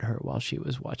looked at her while she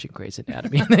was watching Grey's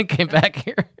Anatomy and then came back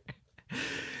here.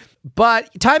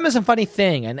 But time is a funny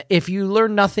thing, and if you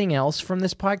learn nothing else from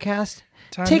this podcast,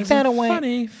 Time take is that a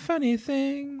away. Funny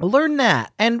thing. Learn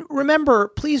that. And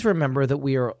please remember that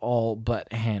we are all but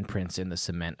handprints in the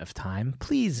cement of time.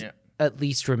 Please at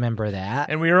least remember that.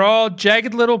 And we are all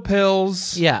jagged little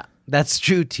pills. Yeah, that's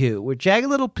true too. We're jagged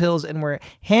little pills and we're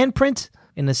handprints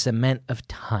in the cement of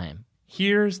time.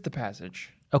 Here's the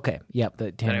passage Okay, yep. The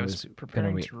that Tanner I was gonna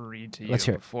preparing read. to read to Let's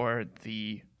you hear it. before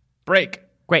the break.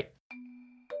 Great.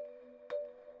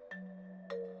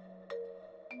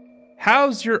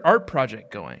 How's your art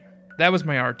project going? That was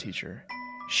my art teacher.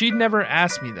 She'd never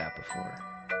asked me that before.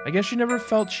 I guess she never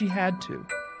felt she had to.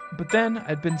 But then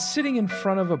I'd been sitting in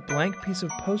front of a blank piece of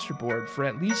poster board for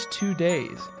at least 2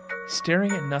 days,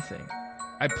 staring at nothing.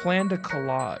 I planned a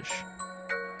collage.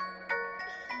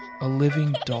 A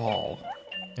living doll,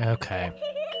 Okay.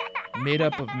 made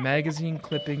up of magazine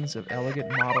clippings of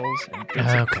elegant models and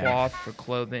bits of Okay. cloth for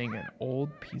clothing and old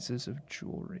pieces of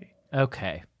jewelry.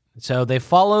 Okay. So they've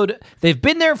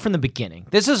been there from the beginning.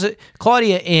 This is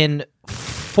Claudia in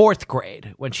 4th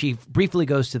grade when she briefly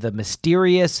goes to the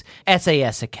mysterious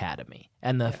SAS Academy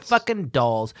and the fucking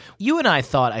dolls. You and I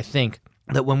thought, I think,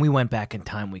 that when we went back in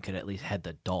time, we could at least head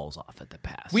the dolls off at the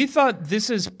pass. We thought this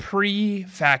is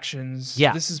pre-factions.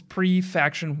 Yeah. This is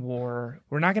pre-faction war.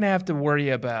 We're not going to have to worry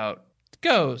about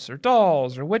ghosts or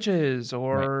dolls or witches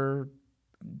or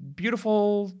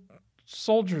beautiful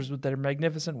soldiers with their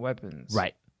magnificent weapons.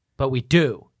 Right. But we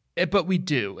do. But we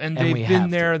do. And And we they've have been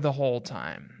to. there the whole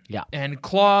time. Yeah. And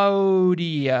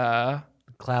Claudia,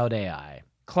 Cloud AI.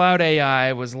 Cloud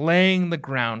AI, was laying the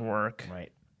groundwork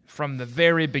Right. from the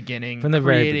very beginning, From the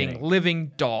very creating beginning.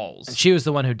 living dolls. She was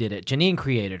the one who did it. Janine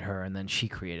created her, and then she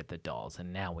created the dolls,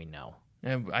 and now we know.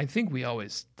 And I think we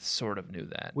always sort of knew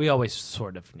that. We always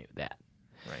sort of knew that.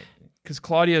 Right. Because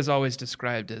Claudia is always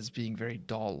described as being very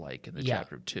doll-like in the Yeah.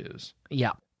 chapter 2s.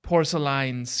 Yeah.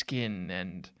 Porcelain skin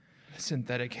and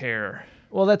synthetic hair.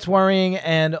 Well, that's worrying,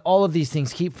 and all of these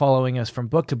things keep following us from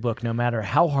book to book, no matter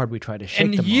how hard we try to shake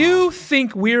And them you off.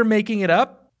 think we're making it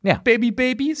up? Yeah.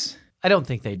 Babies? I don't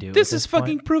think they do. This at is point.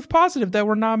 fucking proof positive that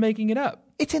we're not making it up.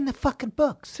 It's in the fucking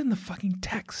books, It's in the fucking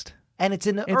text. and it's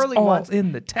in the It's early all ones,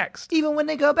 in the text. even when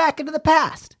they go back into the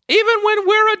past, Even when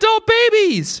we're adult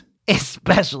babies,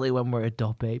 especially when we're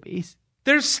adult babies.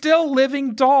 they're still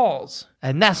living dolls.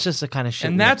 And that's just the kind of shit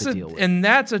And we have that's to deal with. and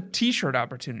that's a t-shirt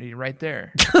opportunity right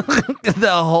there.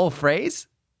 The whole phrase?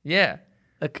 Yeah.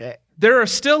 Okay. There are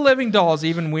still living dolls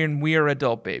even when we're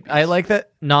adult babies. I like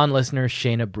that non-listener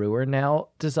Shayna Brewer now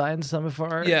designs some of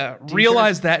our Yeah, t-shirts.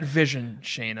 realize that vision,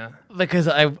 Shayna. Because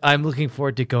I'm looking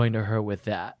forward to going to her with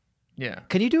that. Yeah.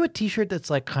 Can you do a t-shirt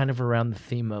that's like kind of around the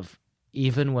theme of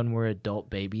even when we're adult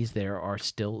babies, there are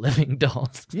still living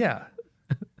dolls? Yeah.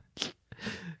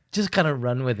 Just kind of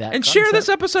run with that. And concept. share this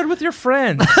episode with your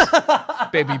friends,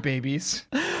 babies.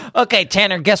 Okay,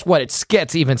 Tanner, guess what? It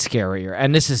gets even scarier.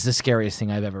 And this is the scariest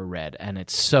thing I've ever read. And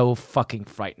it's so fucking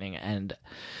frightening. And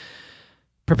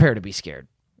prepare to be scared.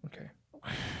 Okay.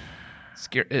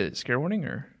 Scare warning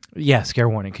or? Yeah, scare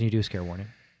warning. Can you do a scare warning?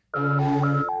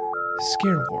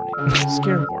 Scare warning.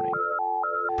 Scare warning.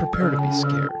 Prepare to be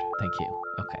scared. Thank you.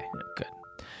 Okay, good.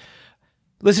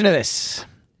 Listen to this.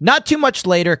 Not too much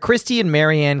later, Christy and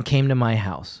Marianne came to my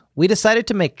house. We decided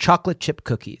to make chocolate chip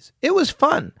cookies. It was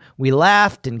fun. We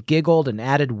laughed and giggled and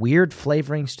added weird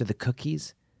flavorings to the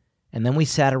cookies, and then we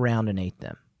sat around and ate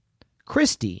them.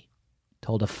 Christy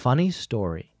told a funny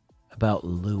story about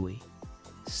Louie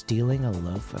stealing a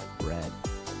loaf of bread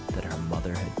that her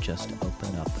mother had just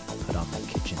opened up and put on the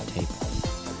kitchen table.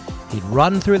 He'd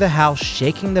run through the house,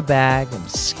 shaking the bag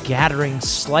and scattering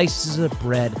slices of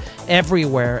bread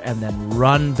everywhere, and then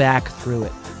run back through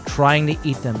it, trying to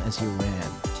eat them as he ran,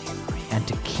 and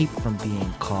to keep from being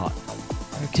caught.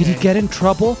 Okay. Did he get in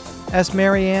trouble? Asked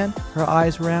Marianne, her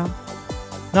eyes round.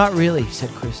 Not really, said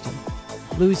Christy.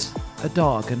 Louie's a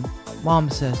dog, and Mom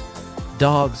says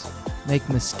dogs make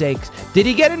mistakes. Did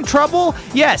he get in trouble?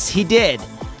 Yes, he did.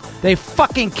 They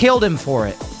fucking killed him for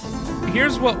it.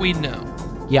 Here's what we know.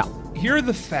 Yeah. Here are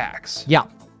the facts. Yeah.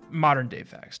 Modern day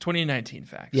facts. 2019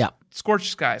 facts. Yeah.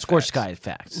 Scorched sky Scorched facts.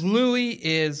 sky facts. Louis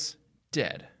is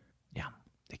dead. Yeah,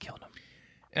 they killed him.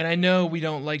 And I know we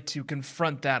don't like to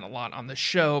confront that a lot on the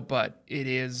show, but it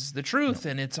is the truth,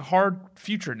 and it's a hard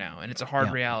future now, and it's a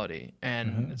hard reality.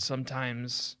 And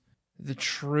sometimes the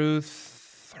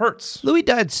truth hurts. Louis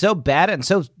died so bad and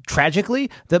so tragically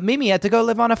that Mimi had to go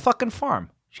live on a fucking farm.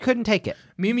 She couldn't take it.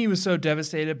 Mimi was so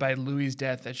devastated by Louis'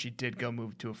 death that she did go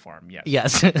move to a farm, yes.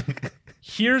 Yes.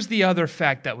 Here's the other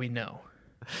fact that we know.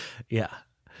 Yeah.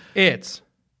 It's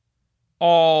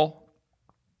all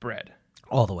bread.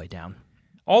 All the way down.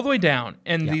 All the way down.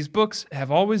 And these books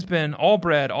have always been all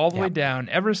bread, all the way down,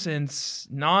 ever since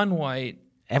non-white.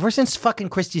 Ever since fucking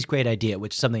Christie's Great Idea,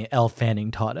 which is something Elle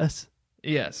Fanning taught us.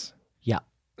 Yes. Yeah.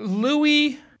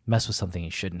 Louis Mess with something he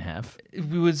shouldn't have.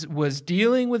 was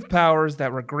dealing with powers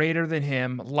that were greater than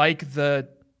him, like the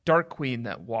Dark Queen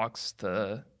that walks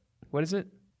the... What is it?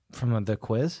 From the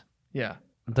quiz? Yeah.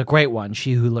 The great one,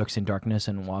 she who lurks in darkness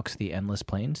and walks the endless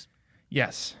plains.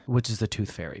 Yes. Which is the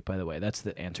Tooth Fairy, by the way. That's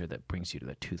the answer that brings you to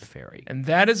the Tooth Fairy. And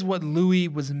that is what Louis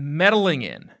was meddling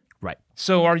in. Right.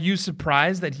 So are you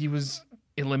surprised that he was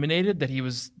eliminated, that he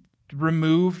was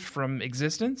removed from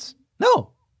existence?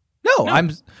 No,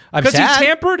 I'm sad.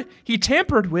 Because he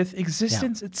tampered with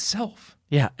existence itself.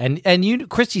 Yeah, and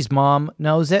Christy's mom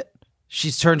knows it.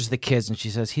 She turns to the kids and she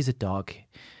says, "He's a dog.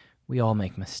 We all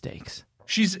make mistakes."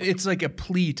 It's like a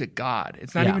plea to God.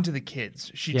 It's not even to the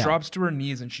kids. She drops to her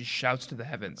knees and she shouts to the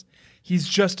heavens, "He's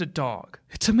just a dog.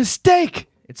 It's a mistake.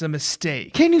 It's a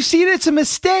mistake. Can you see it? It's a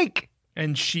mistake."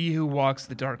 And she who walks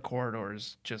the dark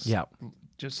corridors just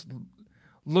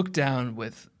look down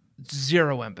with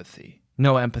zero empathy.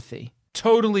 No empathy.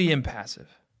 Totally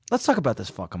impassive. Let's talk about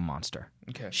this fucking monster.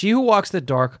 Okay. She who walks the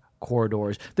dark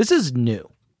corridors. This is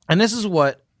new. And this is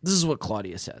what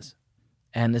Claudia says.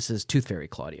 And this is Tooth Fairy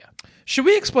Claudia. Should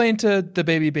we explain to the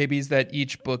babies that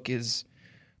each book is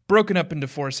broken up into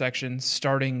 4 sections,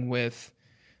 starting with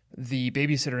the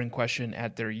babysitter in question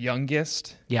at their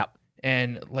youngest? Yeah.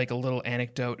 And like a little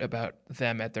anecdote about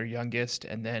them at their youngest,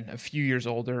 and then a few years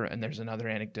older, and there's another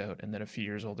anecdote, and then a few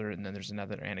years older, and then there's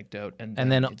another anecdote, and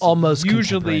then it's almost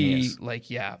usually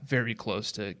very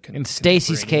close to. In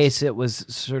Stacy's case, it was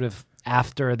sort of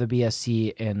after the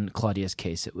BSC. In Claudia's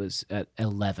case, it was at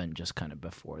 11, just kind of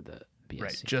before the BSC.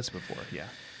 Right, just before,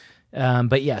 yeah.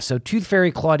 But yeah, so Tooth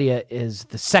Fairy Claudia is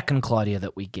the second Claudia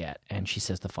that we get, and she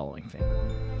says the following thing.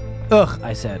 "Ugh,"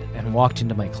 I said, and walked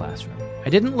into my classroom. I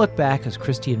didn't look back as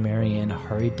Christy and Marianne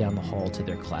hurried down the hall to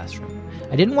their classroom.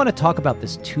 I didn't want to talk about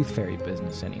this Tooth Fairy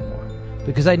business anymore,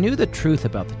 because I knew the truth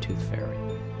about the Tooth Fairy.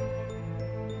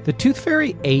 The Tooth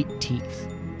Fairy ate teeth.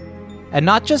 And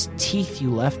not just teeth you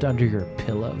left under your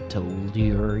pillow to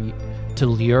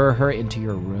lure her into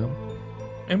your room.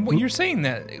 And what you're saying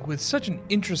that with such an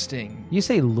interesting... You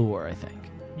say lure, I think.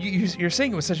 You're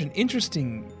saying it with such an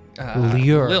interesting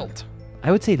lure. lilt.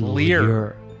 I would say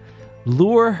lure.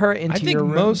 Lure her into your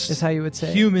room most is how you would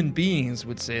say. Human beings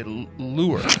would say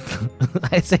lure.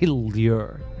 I say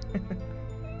lure.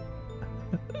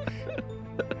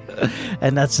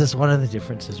 And that's just one of the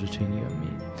differences between you and me.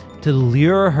 To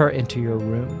lure her into your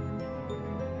room.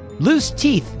 Loose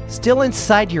teeth still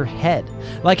inside your head.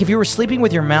 Like if you were sleeping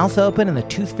with your mouth open and the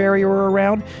Tooth Fairy were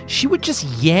around, she would just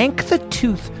yank the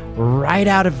tooth right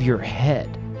out of your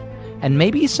head. And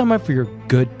maybe some of your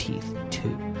good teeth,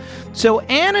 too. So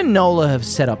Anne and Nola have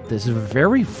set up this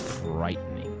very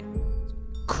frightening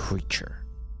creature.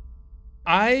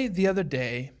 I, the other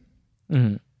day,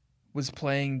 Mm-hmm. was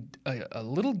playing a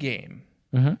little game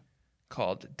Mm-hmm.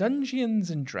 called Dungeons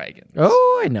and Dragons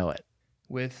Oh, I know it.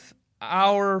 with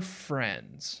our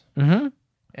friends. Mm-hmm.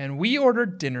 And we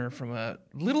ordered dinner from a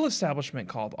little establishment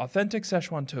called Authentic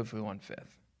Szechuan Tofu on 5th.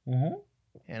 Mm-hmm.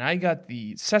 And I got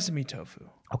the sesame tofu.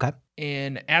 Okay.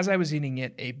 And as I was eating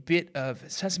it, a bit of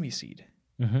sesame seed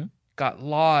Mm-hmm. got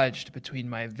lodged between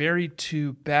my very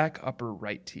two back upper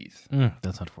right teeth.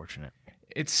 That's unfortunate.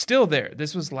 It's still there.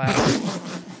 This was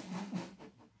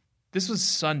This was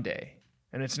Sunday,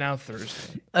 and it's now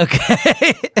Thursday.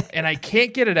 Okay. And I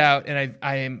can't get it out, and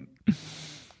I am...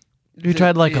 You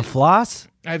tried like a floss?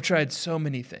 I've tried so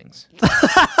many things.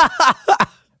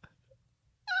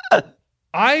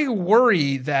 I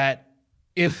worry that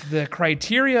if the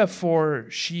criteria for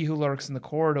She Who Lurks in the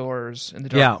Corridors, in the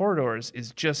Dark Corridors,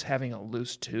 is just having a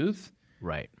loose tooth,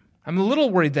 Right. I'm a little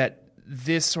worried that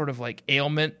this sort of like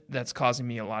ailment that's causing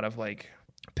me a lot of like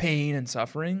pain and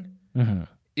suffering Mm-hmm.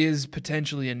 is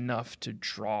potentially enough to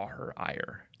draw her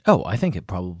ire. Oh, I think it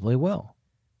probably will.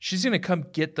 She's gonna come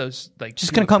get those like She's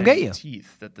gonna come get you.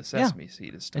 teeth that the sesame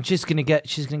seed is stuck. And she's gonna get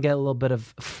a little bit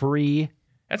of free.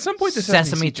 At some point, the Sesame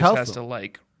sesame seed tofu. just has to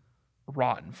like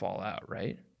rot and fall out,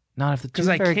 right? Not if the 'Cause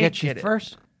tooth I fairy can't gets you get it.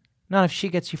 first. Not if she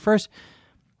gets you first.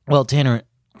 Well, Tanner,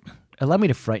 allow me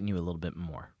to frighten you a little bit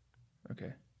more.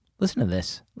 Okay. Listen to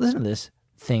this. Listen to this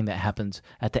thing that happens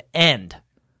at the end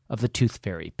of the Tooth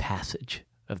Fairy passage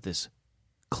of this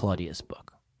Claudia's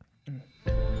book.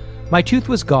 My tooth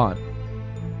was gone.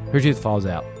 Her tooth falls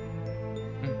out.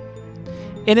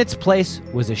 In its place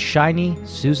was a shiny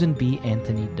Susan B.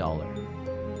 Anthony dollar.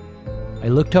 I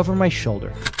looked over my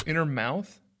shoulder. In her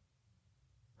mouth?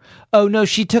 Oh, no,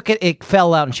 she took it. It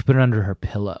fell out and she put it under her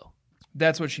pillow.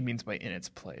 That's what she means by in its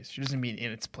place. She doesn't mean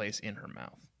in its place in her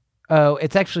mouth. Oh,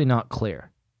 it's actually not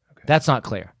clear. Okay. That's not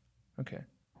clear. Okay.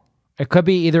 It could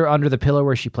be either under the pillow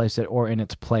where she placed it or in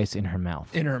its place in her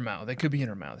mouth. In her mouth. It could be in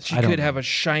her mouth. She I don't could know. have a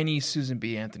shiny Susan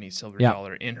B. Anthony silver Yeah.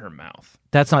 dollar in her mouth.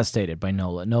 That's not stated by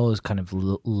Nola. Nola's kind of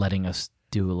letting us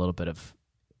do a little bit of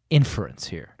inference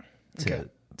here Okay.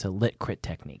 to lit crit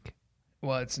technique.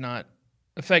 Well, it's not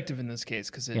effective in this case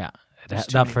because there's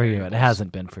too Not many for you. It variables.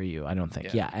 hasn't been for you, I don't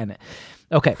think. Yeah. Yeah.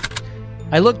 Okay.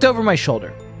 I looked over my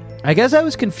shoulder. I guess I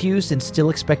was confused and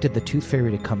still expected the Tooth Fairy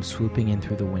to come swooping in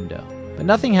through the window. But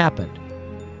nothing happened.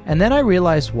 And then I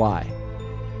realized why.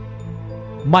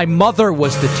 My mother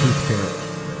was the Tooth Fairy.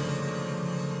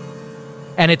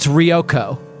 And it's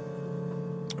Ryoko.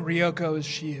 Ryoko is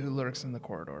she who lurks in the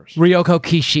corridors. Ryoko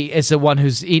Kishi is the one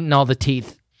who's eaten all the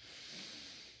teeth.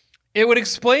 It would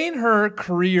explain her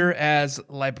career as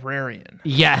librarian.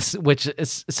 Yes, which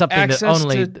is something Access that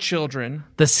only to children.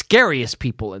 the scariest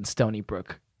people in Stony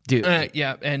Brook do.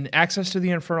 Yeah, and access to the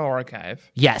Infernal Archive,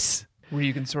 Yes. where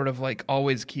you can sort of like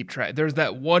always keep track. There's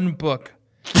that one book.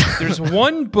 There's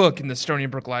one book in the Stony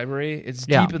Brook Library. It's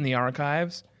Yeah. deep in the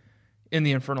archives, in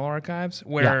the Infernal Archives,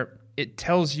 where it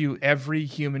tells you every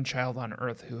human child on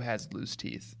Earth who has loose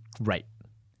teeth. Right.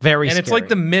 Very And scary. it's like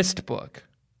the Mist book,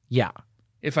 Yeah.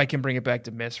 if I can bring it back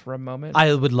to Mist for a moment.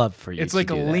 I would love for you It's to like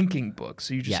a do that. linking book,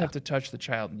 so you just Yeah. have to touch the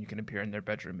child and you can appear in their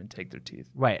bedroom and take their teeth.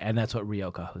 Right, and that's what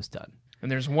Ryoko has done. And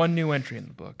there's one new entry in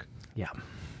the book. Yeah.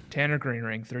 Tanner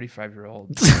Greenring,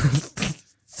 35-year-old.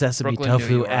 Sesame Brooklyn, New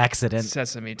tofu York. accident.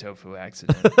 Sesame tofu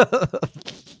accident.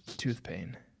 Tooth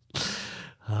pain.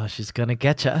 Oh, she's going to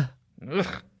get you.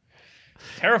 Ugh.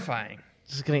 Terrifying.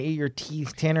 She's going to eat your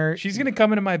teeth, Tanner. She's going to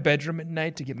come into my bedroom at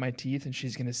night to get my teeth, and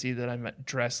she's going to see that I'm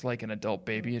dressed like an adult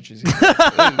baby, and she's going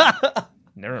to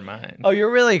never mind. Oh,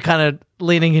 you're really kind of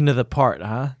leaning into the part,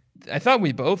 huh? I thought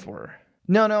we both were.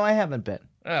 No, I haven't been.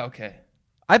 Oh, okay.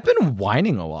 I've been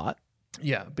whining a lot.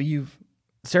 Yeah, but you've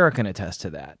Sarah can attest to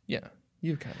that. kind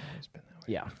of always been that way.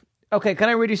 Yeah. Okay, can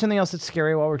I read you something else that's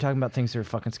scary while we're talking about things that are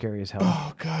fucking scary as hell?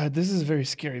 Oh, God, this is a very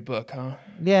scary book, huh?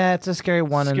 Yeah, it's a scary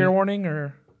one. Scare warning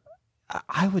or?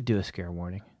 I would do a scare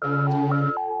warning.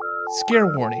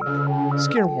 Scare warning.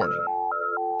 Scare warning.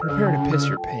 Prepare to piss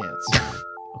your pants.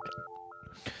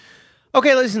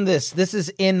 Okay, listen to this. This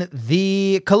is in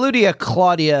the Claudia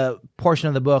portion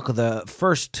of the book, the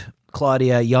first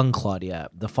Claudia, young Claudia.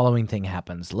 The following thing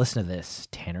happens. Listen to this,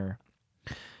 Tanner.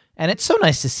 And it's so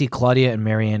nice to see Claudia and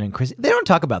Marianne and Christy. They don't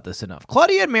talk about this enough.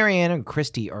 Claudia and Marianne and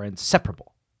Christy are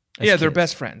inseparable. as Yeah, they're kids.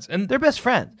 best friends. And They're best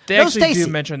friends. they No, actually Stacy.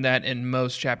 do mention that in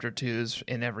most chapter 2s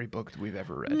in every book that we've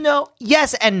ever read. No,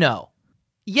 yes and no.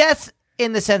 Yes,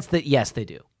 in the sense that, yes, they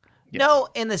do. Yes. No,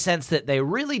 in the sense that they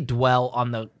really dwell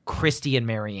on the Christy and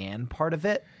Marianne part of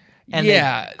it. And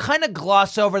Yeah. they kind of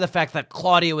gloss over the fact that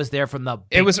Claudia was there from the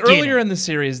beginning. It was earlier in the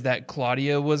series that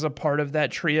Claudia was a part of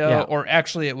that trio, Yeah. or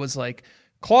actually it was like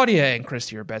Claudia and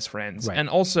Christy are best friends, Right. and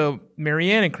also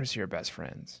Marianne and Christy are best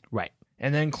friends. Right.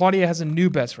 And then Claudia has a new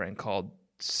best friend called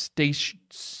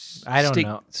I don't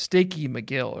know. Stakey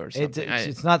McGill or something.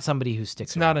 It's not somebody who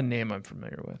sticks It's not a name I'm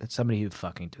familiar with. It's somebody who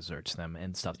fucking deserts them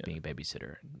and stops being a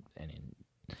babysitter.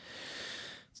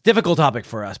 It's a difficult topic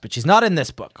for us, but she's not in this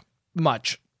book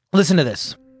much. Listen to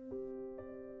this.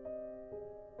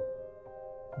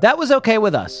 That was okay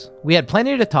with us. We had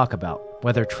plenty to talk about.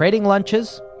 Whether trading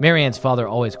lunches, Marianne's father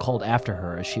always called after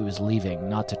her as she was leaving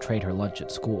not to trade her lunch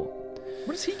at school.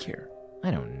 What does he care?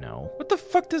 I don't know. What the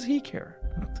fuck does he care?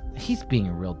 He's being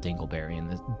a real dingleberry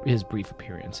in his brief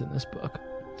appearance in this book.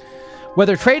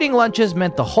 Whether trading lunches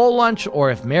meant the whole lunch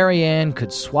or if Marianne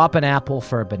could swap an apple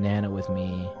for a banana with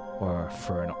me or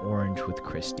for an orange with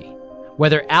Christy.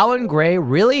 Whether Alan Gray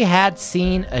really had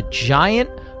seen a giant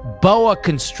boa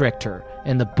constrictor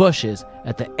in the bushes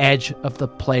at the edge of the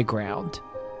playground.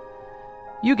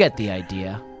 You get the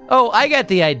idea. Oh, I get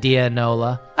the idea,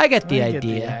 Nola. I get the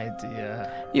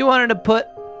idea. You wanted to put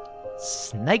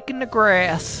snake in the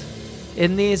grass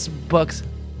in these books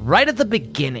right at the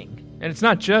beginning. And it's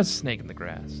not just Snake in the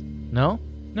Grass. No?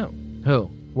 No. Who?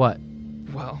 What?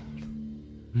 Well,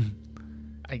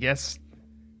 I guess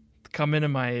come into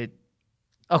my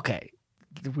Okay.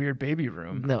 weird baby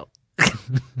room No.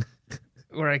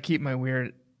 where I keep my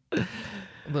weird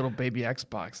little baby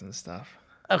Xbox and stuff.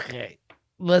 Okay.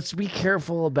 Let's be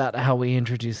careful about how we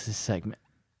introduce this segment.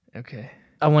 Okay.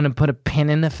 I want to put a pin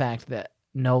in the fact that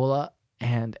Nola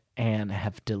and Anne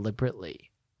have deliberately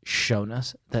shown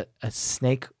us that a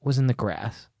snake was in the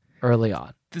grass early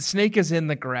on. The snake is in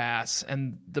the grass,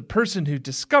 and the person who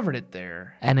discovered it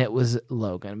there. And it was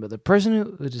Logan. But the person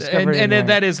who discovered it And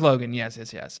that is Logan. Yes.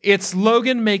 It's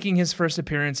Logan making his first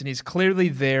appearance, and he's clearly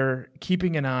there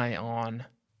keeping an eye on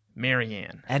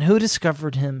Marianne. And who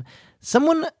discovered him?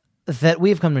 Someone that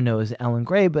we've come to know as Alan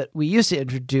Gray, but we used to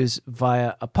introduce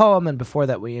via a poem, and before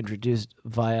that we introduced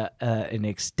via an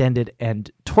extended and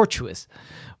tortuous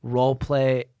role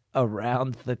play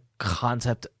around the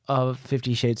concept of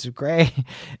 50 Shades of Grey.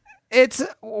 It's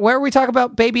where we talk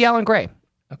about baby Alan Gray.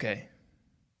 Okay.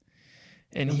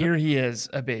 And here he is,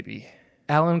 a baby.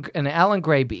 Alan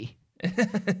Grayby.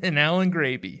 An Alan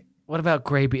Graby. What about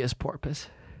Grabius porpoise?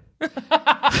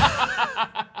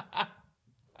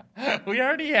 We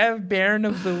already have Baron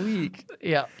of the Week.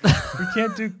 Yeah. We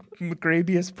can't do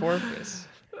Grabius porpoise.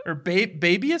 Or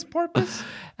Babius porpoise?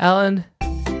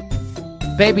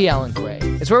 Baby Alan Gray.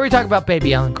 It's where we talk about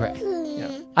baby Alan Gray.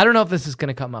 Yeah. I don't know if this is going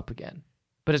to come up again,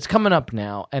 but it's coming up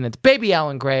now, and it's baby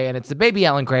Alan Gray, and it's the baby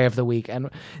Alan Gray of the week. And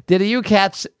did you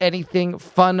catch anything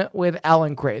fun with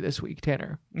Alan Gray this week,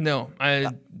 Tanner? No, I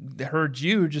heard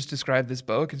you just describe this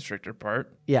boa constrictor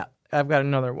part. Yeah, I've got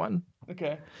another one.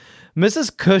 Okay.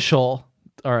 Mrs. Cushel,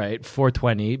 all right,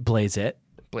 420, blaze it,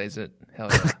 Hell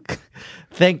yeah.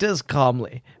 thanked us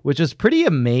calmly, which was pretty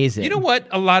amazing. You know what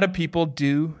a lot of people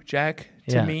do, Jack,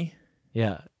 to me?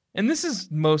 Yeah. And this is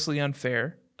mostly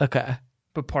unfair, Okay.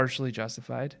 but partially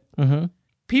justified. Mm-hmm.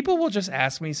 People will just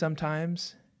ask me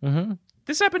sometimes. Mm-hmm.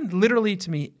 This happened literally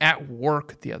to me at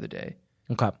work the other day.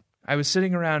 Okay. I was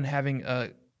sitting around having a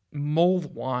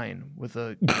mulled wine with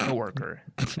a coworker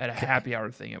at a happy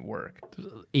hour thing at work.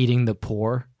 Eating the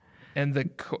poor. And the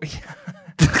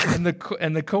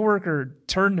coworker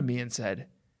turned to me and said,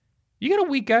 "You got a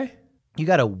weed guy? You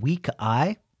got a weak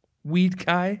eye? Weed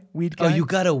guy? Oh, you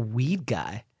got a weed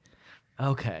guy.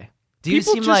 Okay. Do People you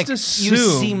seem just like assume- you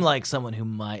seem like someone who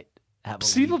might have a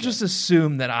People weed just guy.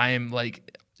 assume that I am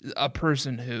like a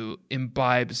person who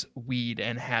imbibes weed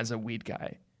and has a weed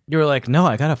guy. You were like, no,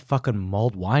 I got a fucking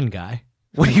mulled wine guy.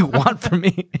 What do you want from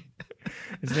me?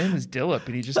 His name is Dillip,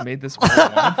 and he just made this mulled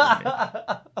wine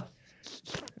for me.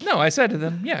 No, I said to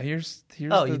them, yeah, here's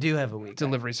Oh, the you do have a weed guy.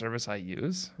 delivery service I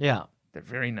use. Yeah. They're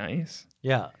very nice.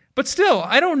 Yeah. But still,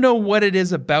 I don't know what it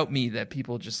is about me that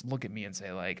people just look at me and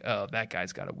say like, oh, that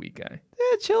guy's got a weed guy.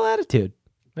 Yeah, chill attitude.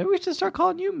 Maybe we should start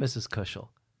calling you Mrs. Cushel.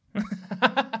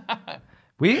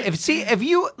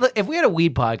 If we had a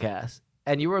weed podcast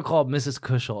and you were called Mrs.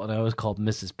 Cushel and I was called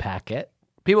Mrs. Packet,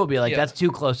 people would be like, that's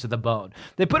too close to the bone.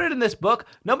 They put it in this book.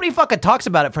 Nobody fucking talks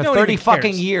about it for No one 30 even fucking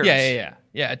cares. years.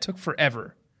 Yeah, it took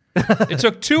forever. It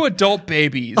took 2 adult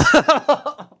babies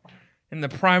in the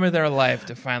prime of their life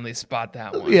to finally spot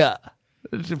that one. Yeah.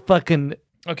 It's a fucking...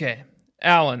 Okay,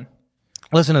 Alan.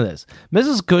 Listen to this.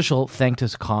 Mrs. Cushel thanked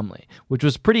us calmly, which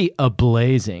was pretty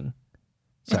ablazing.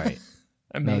 Sorry.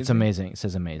 Amazing. No, it's amazing. It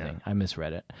says amazing. Yeah. I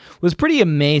misread it. It was pretty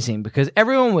amazing because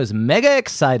everyone was mega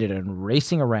excited and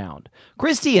racing around.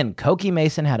 Christy and Cokie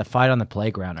Mason had a fight on the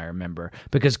playground, I remember,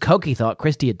 because Cokie thought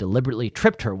Christy had deliberately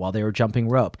tripped her while they were jumping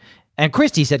rope. And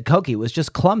Christy said Cokie was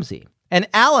just clumsy. And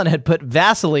Alan had put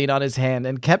Vaseline on his hand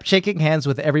and kept shaking hands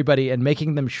with everybody and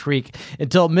making them shriek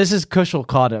until Mrs. Cushel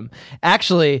caught him.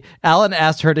 Actually, Alan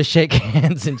asked her to shake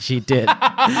hands and she did.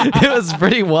 It was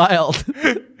pretty wild.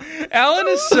 Alan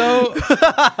is so...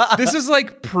 This is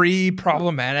like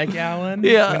pre-problematic Alan.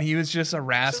 Yeah. When he was just a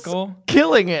rascal. Just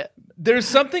killing it. There's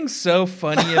something so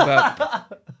funny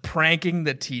about pranking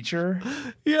the teacher.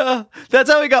 Yeah. That's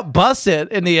how he got busted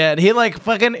in the end. He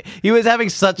he was having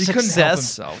such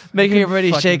success making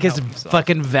everybody shake his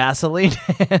fucking Vaseline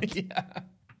hand.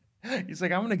 Yeah. He's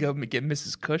like, I'm going to go get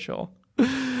Mrs. Cushel.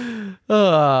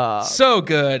 So So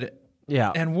good.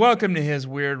 Yeah. And welcome to his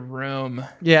weird room.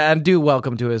 Yeah, and do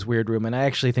welcome to his weird room. And I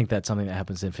actually think that's something that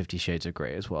happens in 50 Shades of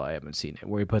Grey as well. I haven't seen it,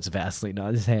 where he puts Vaseline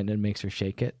on his hand and makes her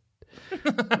shake it.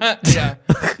 Yeah.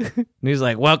 And he's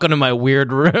like, welcome to my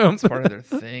weird room. It's part of their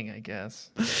thing, I guess.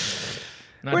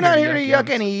 We're not here to yuck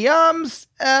any yums.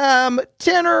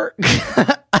 Tanner,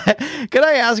 can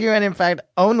I ask you? And in fact,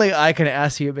 only I can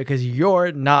ask you because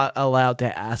you're not allowed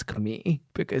to ask me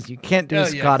because you can't do a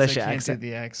Scottish accent. Can't do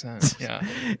the accent. Yeah.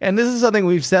 And this is something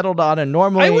we've settled on, and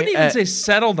normally I wouldn't even say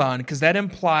settled on because that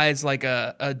implies like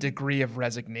a degree of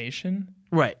resignation.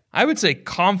 Right. I would say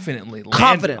confidently.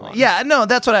 Confidently. Yeah, no,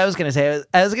 that's what I was going to say.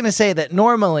 I was going to say that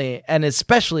normally, and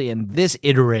especially in this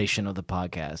iteration of the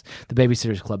podcast, the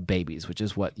Babysitters Club Babies, which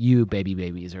is what you baby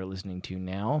babies are listening to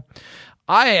now,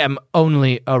 I am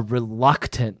only a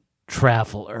reluctant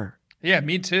traveler. Yeah,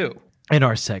 me too. In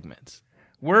our segments.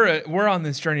 We're on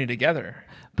this journey together.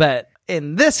 But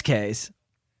in this case,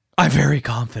 I'm very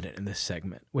confident in this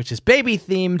segment, which is baby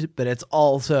themed, but it's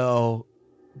also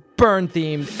burn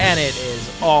themed, and it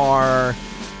is our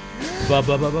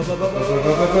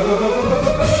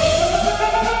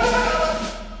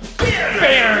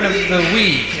Baron of the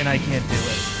Week, and I can't do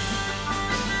it.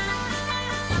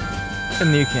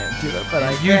 And you can't do it, but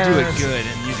you do it good,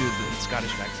 and you do the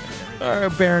Scottish accent. Our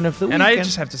Baron of the Week, and I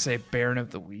just have to say Baron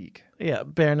of the Week. Yeah,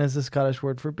 Baron is the Scottish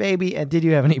word for baby. And did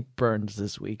you have any burns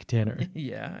this week, Tanner?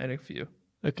 Yeah, I had a few.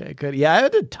 Okay, good. Yeah, I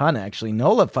had a ton, actually.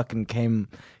 Nola fucking came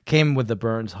with the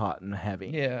burns hot and heavy.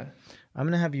 Yeah. I'm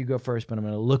going to have you go first, but I'm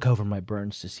going to look over my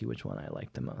burns to see which one I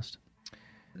like the most.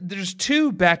 There's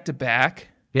two back-to-back.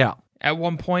 Yeah. At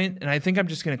one point, and I think I'm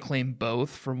just going to claim both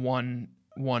for one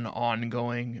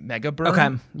ongoing mega burn. Okay,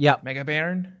 yeah. Mega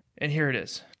Baron. And here it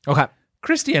is. Okay.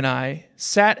 Christy and I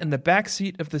sat in the back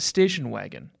seat of the station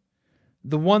wagon,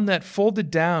 the one that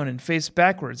folded down and faced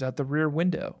backwards out the rear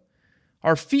window.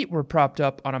 Our feet were propped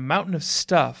up on a mountain of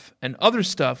stuff, and other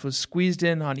stuff was squeezed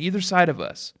in on either side of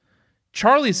us.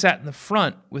 Charlie sat in the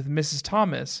front with Mrs.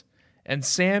 Thomas, and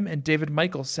Sam and David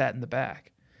Michael sat in the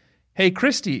back. "Hey,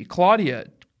 Christy, Claudia,"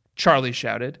 Charlie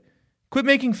shouted. "Quit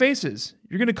making faces.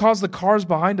 You're going to cause the cars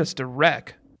behind us to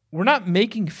wreck." "We're not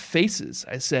making faces,"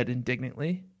 I said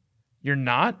indignantly. "You're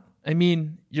not? I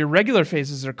mean, your regular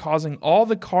faces are causing all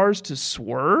the cars to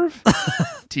swerve?"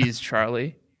 teased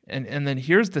Charlie. And then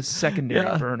here's the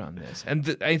secondary burn on this.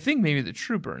 And I think maybe the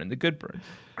true burn and the good burn.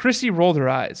 Chrissy rolled her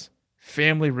eyes.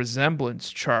 "Family resemblance,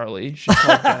 Charlie," she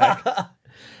called back.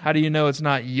 "How do you know it's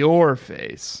not your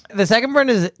face?" The second burn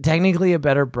is technically a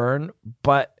better burn,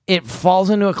 but it falls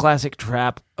into a classic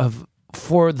trap of,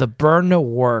 for the burn to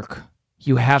work,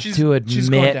 you have to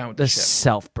admit the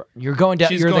self-burn. You're going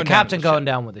down. You're the captain going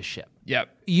down with the ship. Yep.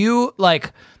 You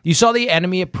saw the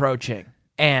enemy approaching,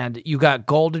 and you got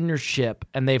gold in your ship,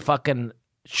 and they fucking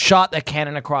shot the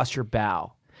cannon across your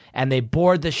bow, and they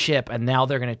board the ship, and now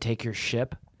they're going to take your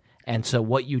ship. And so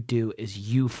what you do is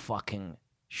you fucking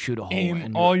shoot a hole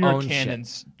in all your own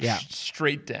cannons ship.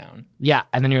 straight down. Yeah,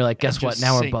 and then you're like, guess what?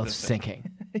 Now we're both sinking.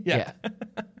 Yeah.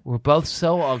 We're both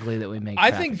so ugly that we make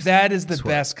I think that is the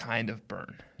best kind of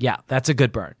burn. Yeah, that's a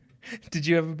good burn. Did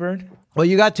you have a burn? Well,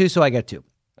 you got two, so I get two.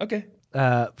 Okay.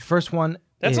 First one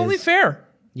That's only fair.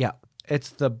 Yeah.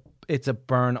 It's a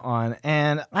burn on,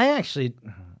 and I actually,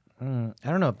 I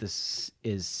don't know if this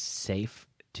is safe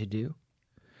to do.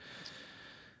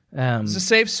 It's a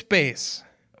safe space.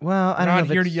 Well, I'm not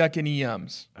here to yuck any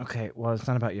yums. Okay, well, it's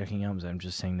not about yucking yums. I'm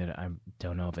just saying that I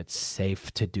don't know if it's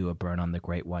safe to do a burn on the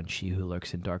Great One, she who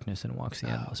lurks in darkness and walks the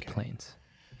endless plains.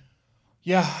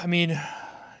 Yeah, I mean,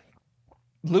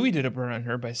 Louis did a burn on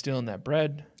her by stealing that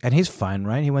bread. And he's fine,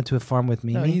 right? He went to a farm with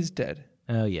Mimi? No, he's dead.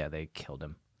 Oh, yeah, they killed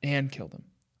him. And killed him.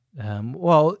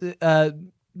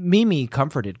 Mimi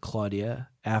comforted Claudia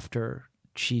after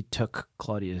she took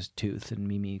Claudia's tooth, and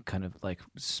Mimi kind of like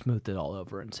smoothed it all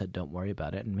over and said, "Don't worry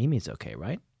about it." And Mimi's okay,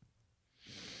 right?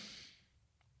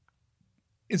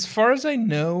 As far as I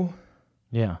know,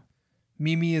 Yeah.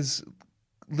 Mimi is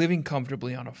living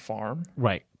comfortably on a farm.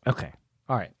 Right. Okay.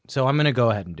 All right. So I'm going to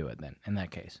go ahead and do it then, in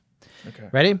that case. Okay.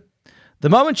 Ready? The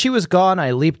moment she was gone,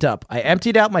 I leaped up. I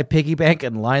emptied out my piggy bank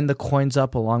and lined the coins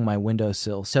up along my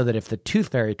windowsill so that if the tooth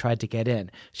fairy tried to get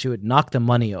in, she would knock the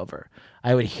money over.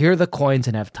 I would hear the coins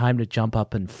and have time to jump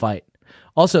up and fight.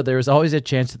 Also, there was always a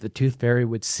chance that the tooth fairy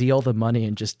would see all the money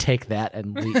and just take that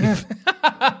and leave.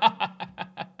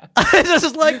 I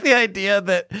just like the idea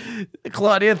that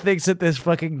Claudia thinks that this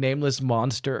fucking nameless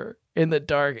monster in the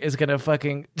dark is going to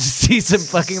fucking see some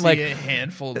fucking See like a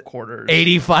handful of quarters.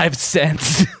 85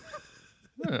 cents.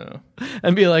 Oh.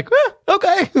 And be like,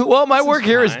 okay, well, my work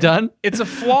here is fine. done. It's a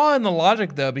flaw in the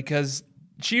logic, though, because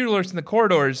She Who Lurks in the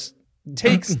Corridors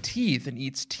takes teeth and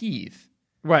eats teeth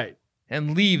Right.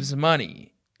 and leaves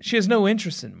money. She has no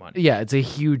interest in money. Yeah, it's a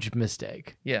huge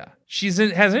mistake. Yeah.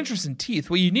 Has interest in teeth.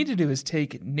 What you need to do is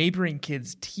take neighboring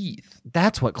kids' teeth.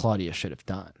 That's what Claudia should have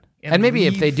done. And And maybe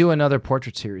if leave- they do another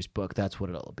portrait series book, that's what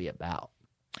it'll be about.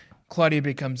 Claudia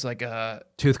becomes like a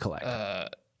Tooth collector.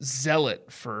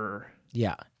 zealot for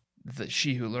Yeah. the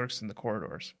She Who Lurks in the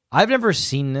Corridors. I've never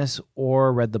seen this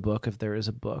or read the book, if there is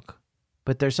a book,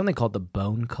 but there's something called the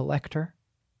Bone Collector.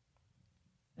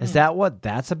 Is that what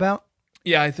that's about?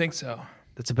 Yeah, I think so.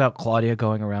 It's about Claudia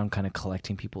going around kind of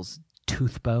collecting people's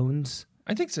tooth bones.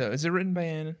 I think so. Is it written by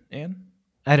Anne?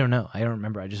 I don't know. I don't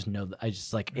remember. I just know that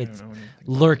it's I don't it's know anything.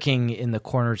 lurking in the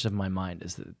corners of my mind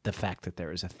is the fact that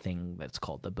there is a thing that's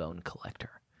called the Bone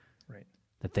Collector Right.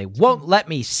 that they won't let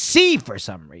me see for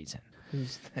some reason.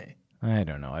 Who's they? I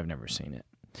don't know. I've never seen it.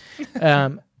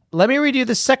 Let me read you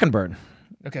the second burn.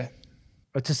 Okay.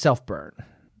 It's a self burn.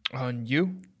 On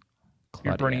you?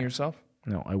 You're burning yourself?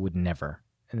 No, I would never.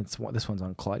 And this one's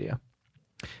on Claudia.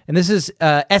 And this is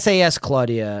SAS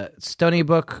Claudia, Stony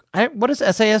Book. What is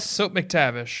SAS? Soap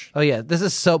McTavish. Oh, yeah. This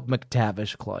is Soap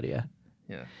McTavish Claudia.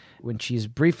 Yeah. When she's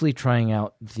briefly trying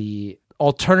out the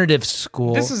alternative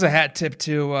school. This is a hat tip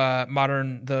to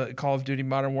the Call of Duty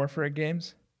Modern Warfare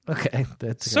games. Okay,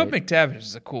 that's Soap great. McTavish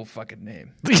is a cool fucking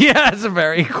name. Yeah, it's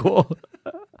very cool.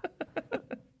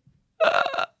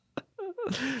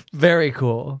 Very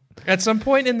cool. At some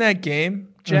point in that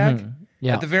game, Jack,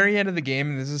 Yeah. at the very end of the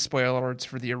game, and this is spoiler alerts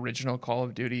for the original Call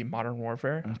of Duty Modern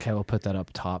Warfare, Okay, we'll put that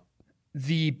up top.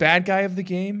 the bad guy of the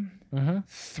game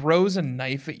throws a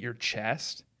knife at your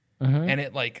chest, and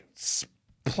it like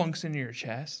plunks into your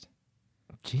chest,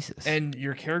 Jesus. and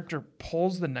your character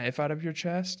pulls the knife out of your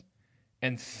chest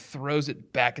and throws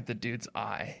it back at the dude's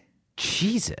eye.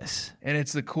 Jesus. And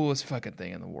it's the coolest fucking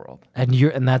thing in the world. And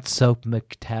that's Soap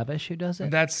McTavish who does it?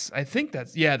 That's Soap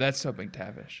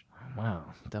McTavish. Wow,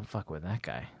 don't fuck with that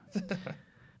guy.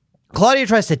 Claudia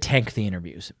tries to tank the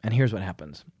interviews, and here's what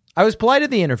happens. I was polite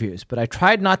at the interviews, but I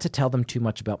tried not to tell them too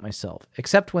much about myself,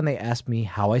 except when they asked me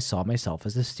how I saw myself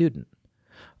as a student.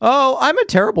 Oh, I'm a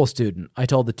terrible student, I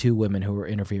told the two women who were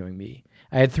interviewing me.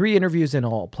 I had 3 interviews in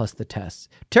all, plus the tests.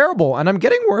 Terrible, and I'm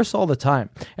getting worse all the time.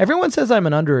 Everyone says I'm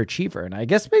an underachiever, and I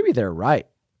guess maybe they're right.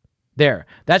 There,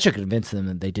 that should convince them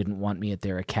that they didn't want me at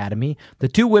their academy. The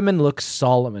 2 women looked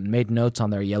solemn and made notes on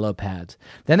their yellow pads.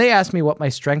 Then they asked me what my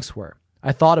strengths were.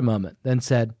 I thought a moment, then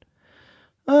said,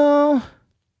 "Oh,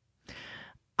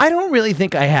 I don't really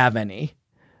think I have any.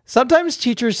 Sometimes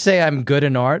teachers say I'm good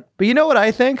in art, but you know what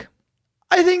I think?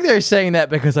 I think they're saying that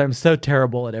because I'm so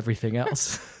terrible at everything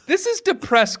else." This is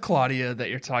depressed Claudia that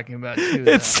you're talking about, too.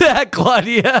 It's sad,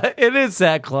 Claudia. It is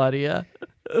sad, Claudia.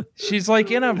 She's like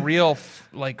in a real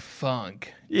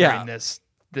funk Yeah. during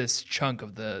this chunk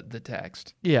of the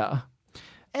text. Yeah.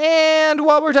 And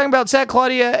while we're talking about sad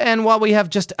Claudia, and while we have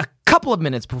just a couple of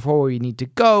minutes before we need to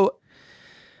go,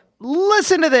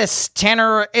 listen to this,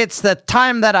 Tanner. It's the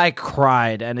time that I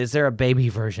cried. And is there a baby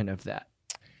version of that?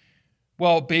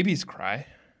 Well, babies cry.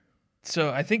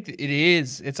 So I think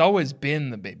it's always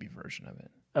been the baby version of it.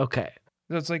 Okay.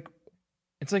 So it's like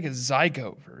a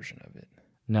zygote version of it.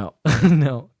 No.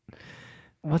 No.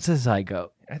 What's a zygote?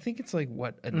 I think it's like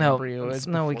what an No. embryo is.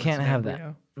 No, we before can't it's an have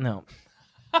embryo. that. No.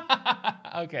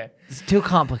 Okay. It's too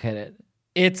complicated.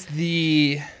 It's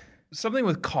something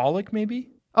with colic, maybe?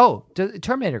 Oh,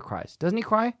 Terminator cries. Doesn't he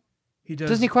cry? He does.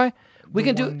 Doesn't he cry? We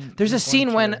can do. There's a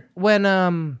scene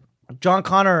when John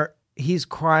Connor, he's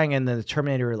crying and then the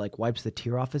Terminator like wipes the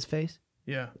tear off his face.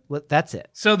 Yeah. That's it.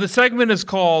 So the segment is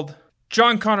called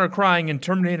John Connor Crying and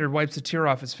Terminator Wipes a Tear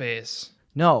Off His Face.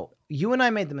 No, you and I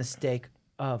made the mistake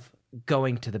of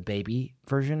going to the baby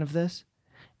version of this,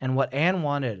 and what Anne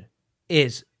wanted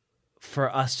is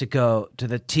for us to go to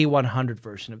the T100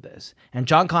 version of this. And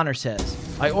John Connor says,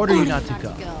 I order you not to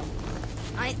go.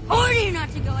 I order you not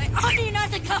to go. I order you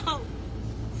not to go.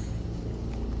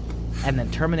 And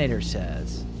then Terminator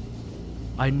says,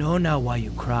 I know now why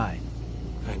you cry.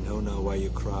 I know now why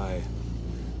you cry.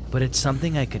 But it's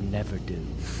something I could never do.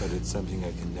 But it's something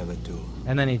I can never do.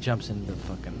 And then he jumps into the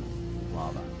fucking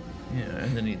lava. Yeah,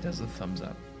 and then he does the thumbs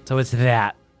up. So it's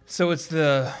that. So it's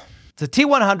the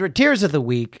T100 Tears of the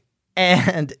Week,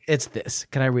 and it's this.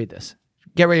 Can I read this?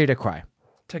 Get ready to cry.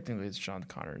 technically it's John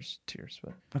Connor's tears,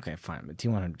 but Okay, fine. But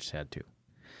T100 sad too.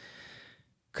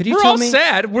 Could you we're tell all me?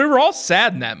 sad. We were all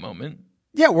sad in that moment.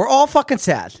 Yeah, we're all fucking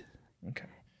sad. Okay.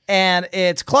 And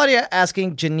it's Claudia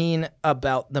asking Janine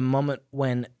about the moment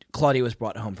when Claudia was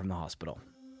brought home from the hospital.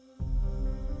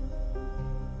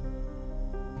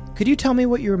 Could you tell me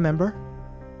what you remember?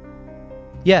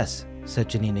 Yes, said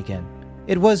Janine again.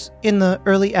 It was in the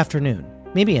early afternoon.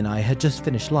 Mimi and I had just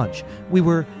finished lunch. We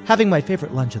were having my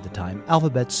favorite lunch at the time,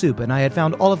 alphabet soup, and I had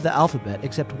found all of the alphabet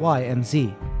except Y and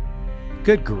Z.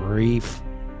 Good grief,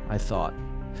 I thought.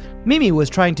 Mimi was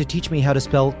trying to teach me how to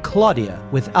spell Claudia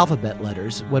with alphabet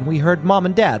letters when we heard Mom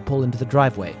and Dad pull into the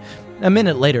driveway. A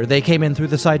minute later, they came in through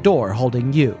the side door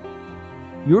holding you.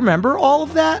 You remember all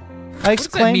of that? I exclaimed. What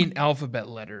does that mean, alphabet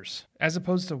letters? As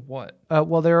opposed to what?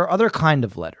 Well, there are other kind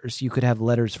of letters. You could have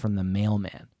letters from the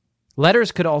mailman.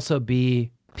 Letters could also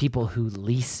be people who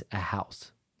lease a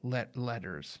house.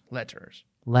 Letters. Letters.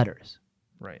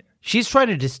 Right. She's trying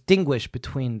to distinguish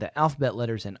between the alphabet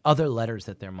letters and other letters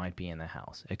that there might be in the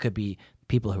house. It could be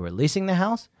people who are leasing the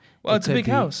house. Well, it's a big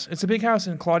house. It's a big house,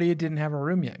 and Claudia didn't have a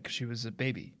room yet because she was a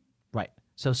baby. Right.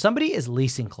 So somebody is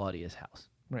leasing Claudia's house.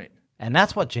 Right. And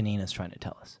that's what Janine is trying to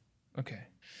tell us. Okay.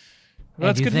 Well,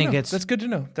 that's do you good think to know. it's That's good to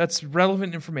know. That's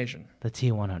relevant information. the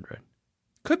T100?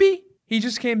 Could be. He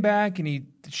just came back and he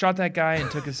shot that guy and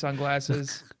took his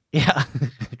sunglasses. Yeah.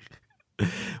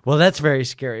 Well, that's very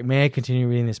scary. May I continue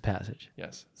reading this passage?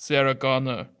 Yes. Sarah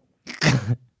Connor.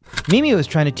 Mimi was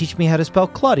trying to teach me how to spell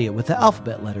Claudia with the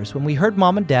alphabet letters when we heard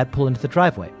Mom and Dad pull into the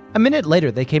driveway. A minute later,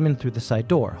 they came in through the side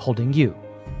door, holding you.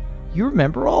 You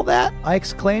remember all that? I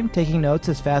exclaimed, taking notes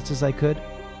as fast as I could.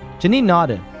 Janine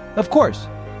nodded. Of course.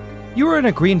 You were in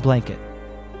a green blanket.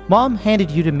 Mom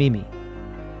handed you to Mimi.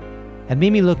 And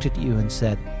Mimi looked at you and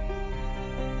said,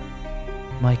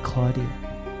 My Claudia.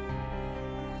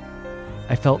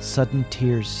 I felt sudden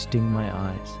tears sting my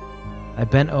eyes. I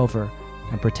bent over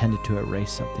and pretended to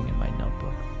erase something in my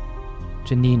notebook.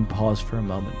 Janine paused for a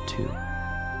moment, too,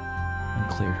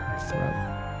 and cleared her throat.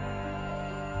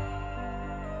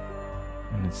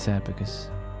 And it's sad because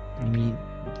Mimi,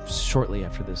 shortly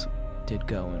after this, did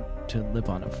go to live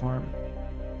on a farm.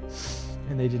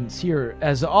 And they didn't see her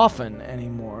as often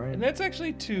anymore. And that's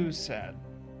actually too sad.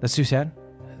 That's too sad?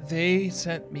 They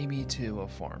sent Mimi to a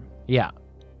farm. Yeah.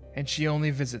 And she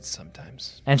only visits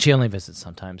sometimes. And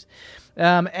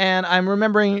I'm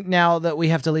remembering now that we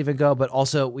have to leave and go, but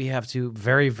also we have to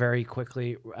very, very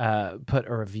quickly put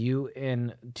a review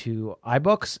into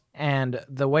iBooks. And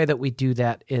the way that we do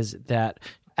that is that,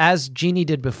 as Jeannie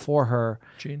did before her,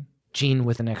 Jean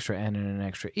with an extra N and an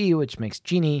extra E, which makes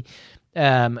Jeannie,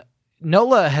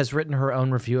 Nola has written her own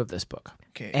review of this book.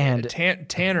 Okay. And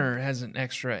Tanner has an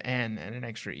extra N and an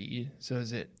extra E. So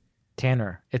is it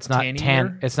Tanner? It's not Tannier?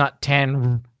 Tan. It's not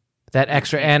Tan. That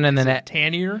extra N and then that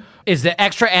Tannier. Is the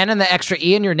extra N and the extra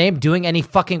E in your name doing any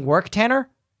fucking work, Tanner?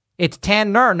 It's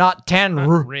Tanner, not Tanner.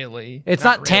 Not really. It's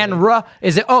not Tanra.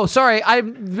 Is it? Oh, sorry.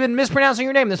 I've been mispronouncing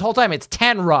your name this whole time. It's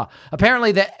Tanra.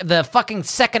 Apparently, the fucking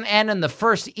second N and the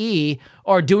first E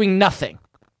are doing nothing.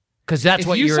 Because that's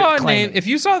what you're claiming. If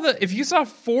you saw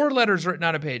four letters written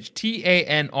on a page,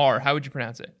 Tanr, how would you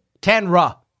pronounce it?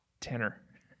 Tanra. Tanner.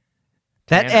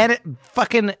 That N,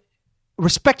 fucking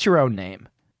respect your own name.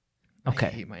 Okay.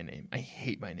 I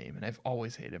hate my name, and I've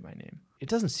always hated my name. It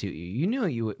doesn't suit you. You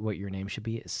know what your name should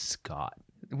be is Scott.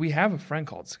 We have a friend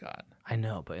called Scott. I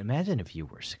know, but imagine if you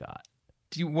were Scott.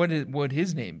 What would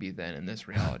his name be then in this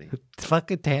reality? It's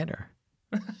fucking Tanner.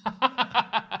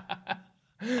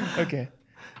 Okay.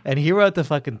 And he wrote the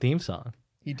fucking theme song.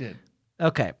 He did.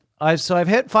 Okay. I've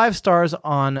hit 5 stars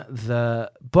on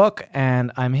the book,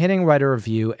 and I'm hitting write a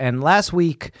review. And last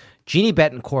week, Jeannie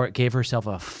Betancourt gave herself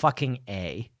a fucking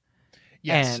A.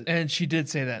 Yes, and she did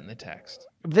say that in the text.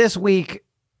 This week,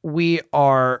 we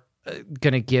are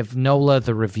going to give Nola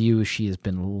the review she has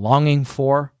been longing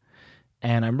for.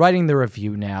 And I'm writing the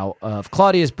review now of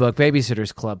Claudia's book,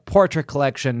 Babysitter's Club, Portrait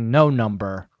Collection, No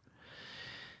Number.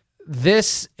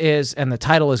 This is, and the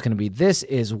title is going to be, This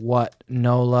is What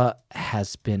Nola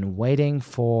Has Been Waiting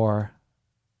for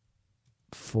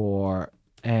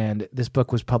And this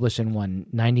book was published in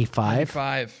 95.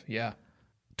 95, yeah.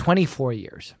 24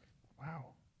 years. Wow.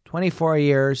 24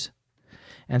 years.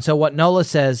 And so what Nola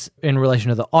says in relation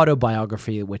to the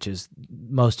autobiography, which is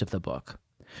most of the book,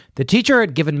 the teacher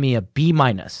had given me a B-,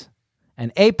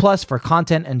 an A+ for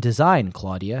content and design,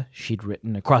 Claudia, she'd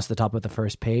written across the top of the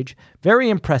first page. Very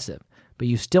impressive, but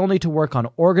you still need to work on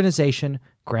organization,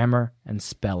 grammar, and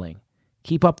spelling.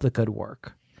 Keep up the good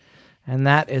work. And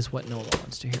that is what Nola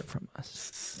wants to hear from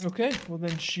us. Okay, well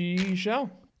then she shall.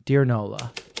 Dear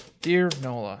Nola. Dear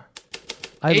Nola.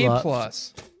 I A+.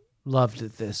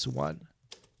 Loved this one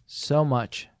so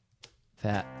much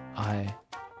that I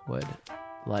would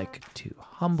like to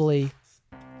humbly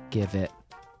give it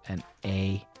an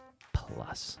A+.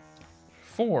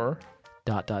 For? ...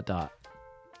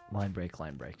 Line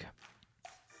break.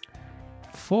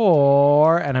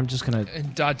 For, and I'm just going to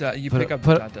And ... You Put pick a- up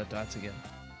put- dots again.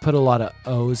 put a lot of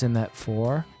O's in that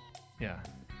for. ... Yeah.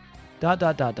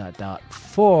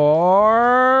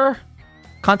 For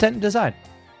content and design.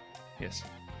 Yes.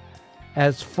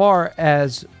 As far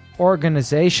as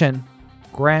organization,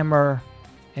 grammar,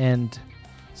 and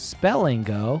spelling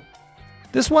go,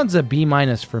 this one's a B-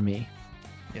 for me.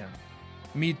 Yeah.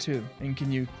 Me too. And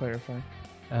can you clarify?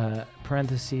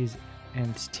 Parentheses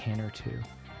and Tanner too.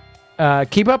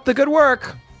 Keep up the good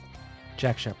work,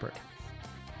 Jack Shepard.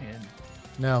 And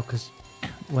No, because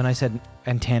when I said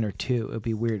and Tanner too, it would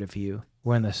be weird if you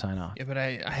were in the sign off. yeah, but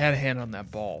I had a hand on that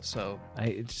ball, so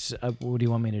What do you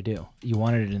want me to do? You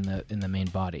wanted it in the main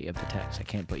body of the text. I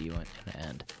can't put you in the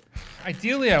end.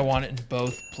 ideally I want it in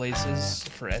both places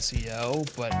for SEO,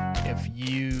 but if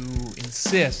you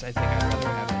insist, I think I'd rather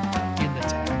have it in the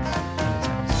text.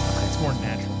 It's more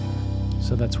natural.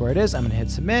 So that's where it is. I'm gonna hit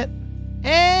submit,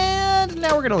 and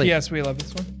now we're gonna leave. Yes, we love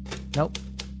this one. Nope.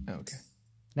 Oh, okay.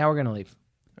 Now we're gonna leave.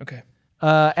 Okay.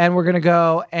 And we're going to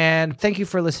go, and thank you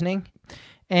for listening.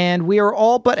 And we are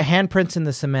all but handprints in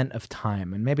the cement of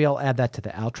time. And maybe I'll add that to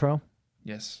the outro.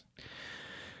 Yes.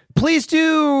 Please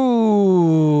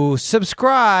do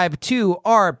subscribe to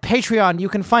our Patreon. You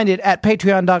can find it at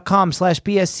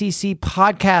patreon.com/BSCC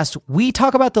podcast. We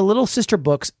talk about the Little Sister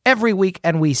books every week,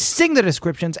 and we sing the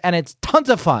descriptions, and it's tons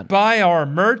of fun. Buy our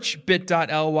merch,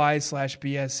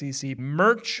 bit.ly/BSCC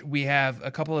merch. We have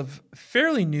a couple of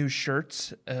fairly new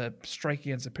shirts, Strike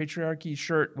Against the Patriarchy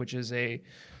shirt, which is a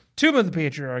Tomb of the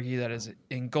Patriarchy that is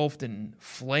engulfed in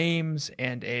flames,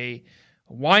 and a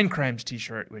Wine Crimes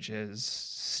t-shirt, which is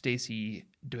Stacy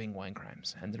doing wine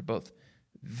crimes. And they're both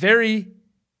very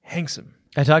handsome.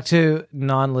 I talked to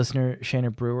non-listener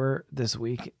Shayna Brewer this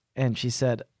week, and she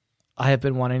said, I have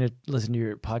been wanting to listen to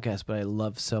your podcast, but I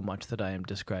love so much that I am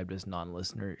described as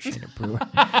non-listener Shayna Brewer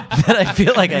that I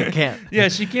feel like I can't. Yeah,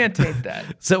 she can't take that.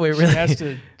 So we really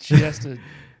She has to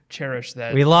cherish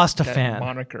that. We lost a that fan.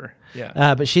 moniker.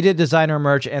 Yeah. But she did design our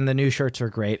merch, and the new shirts are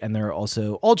great. And there are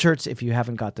also old shirts. If you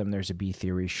haven't got them, there's a B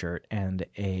Theory shirt and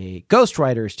a Ghost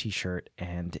Riders t-shirt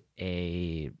and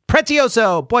a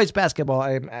Prezioso boys basketball.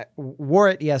 I wore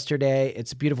it yesterday.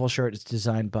 It's a beautiful shirt. It's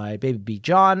designed by Baby B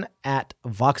John at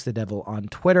Vox the Devil on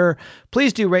Twitter.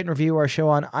 Please do rate and review our show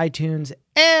on iTunes.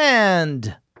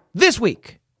 And this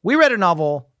week, we read a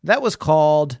novel that was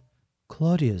called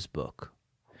Claudia's Book.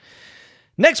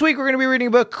 Next week, we're going to be reading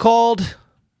a book called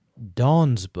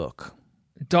Dawn's Book.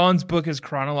 Dawn's book is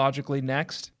chronologically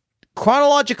next.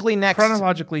 Chronologically next.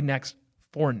 Chronologically next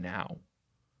for now.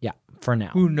 Yeah, for now.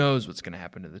 Who knows what's going to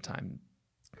happen to the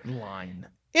timeline?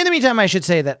 In the meantime, I should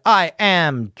say that I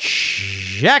am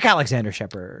Jack Alexander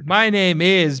Shepard. My name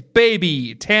is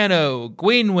Baby Tano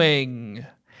Greenwing.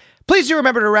 Please do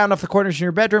remember to round off the corners in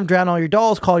your bedroom, drown all your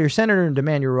dolls, call your senator, and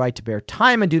demand your right to bear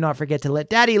time. And do not forget to let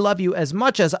Daddy love you as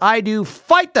much as I do.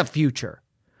 Fight the future.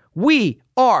 We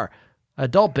are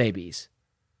adult babies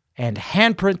and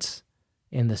handprints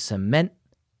in the cement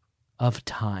of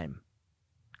time.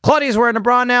 Claudia's wearing a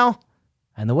bra now,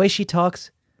 and the way she talks,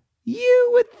 you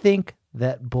would think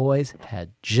that boys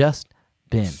had just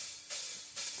been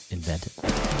invented.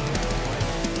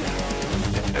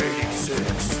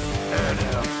 86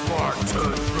 NF Mark to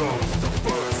throw the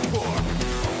first part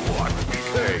of what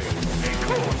became a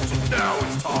cult. Now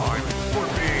it's time for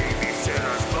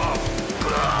Babysitter's Club.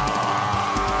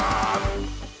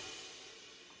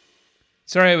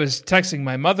 Sorry, I was texting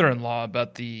my mother-in-law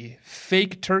about the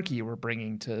fake turkey we're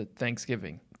bringing to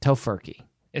Thanksgiving. Tofurkey.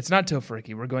 It's not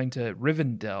Tofurkey. We're going to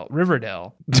Riverdale.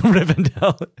 Rivendell.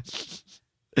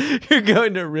 You're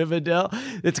going to Rivendell?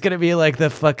 It's going to be like the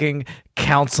fucking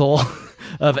council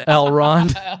of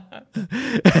Elrond.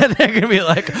 And they're going to be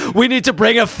like, we need to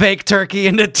bring a fake turkey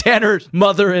into Tanner's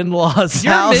mother-in-law's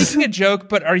You're house. making a joke,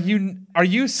 but are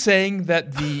you saying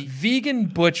that the vegan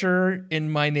butcher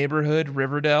in my neighborhood,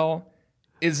 Riverdale,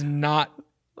 is not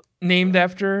named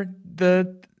after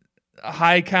the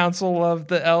High Council of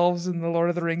the Elves in the Lord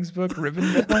of the Rings book,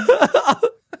 Rivendell?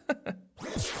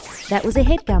 That was a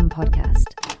HeadGum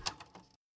podcast.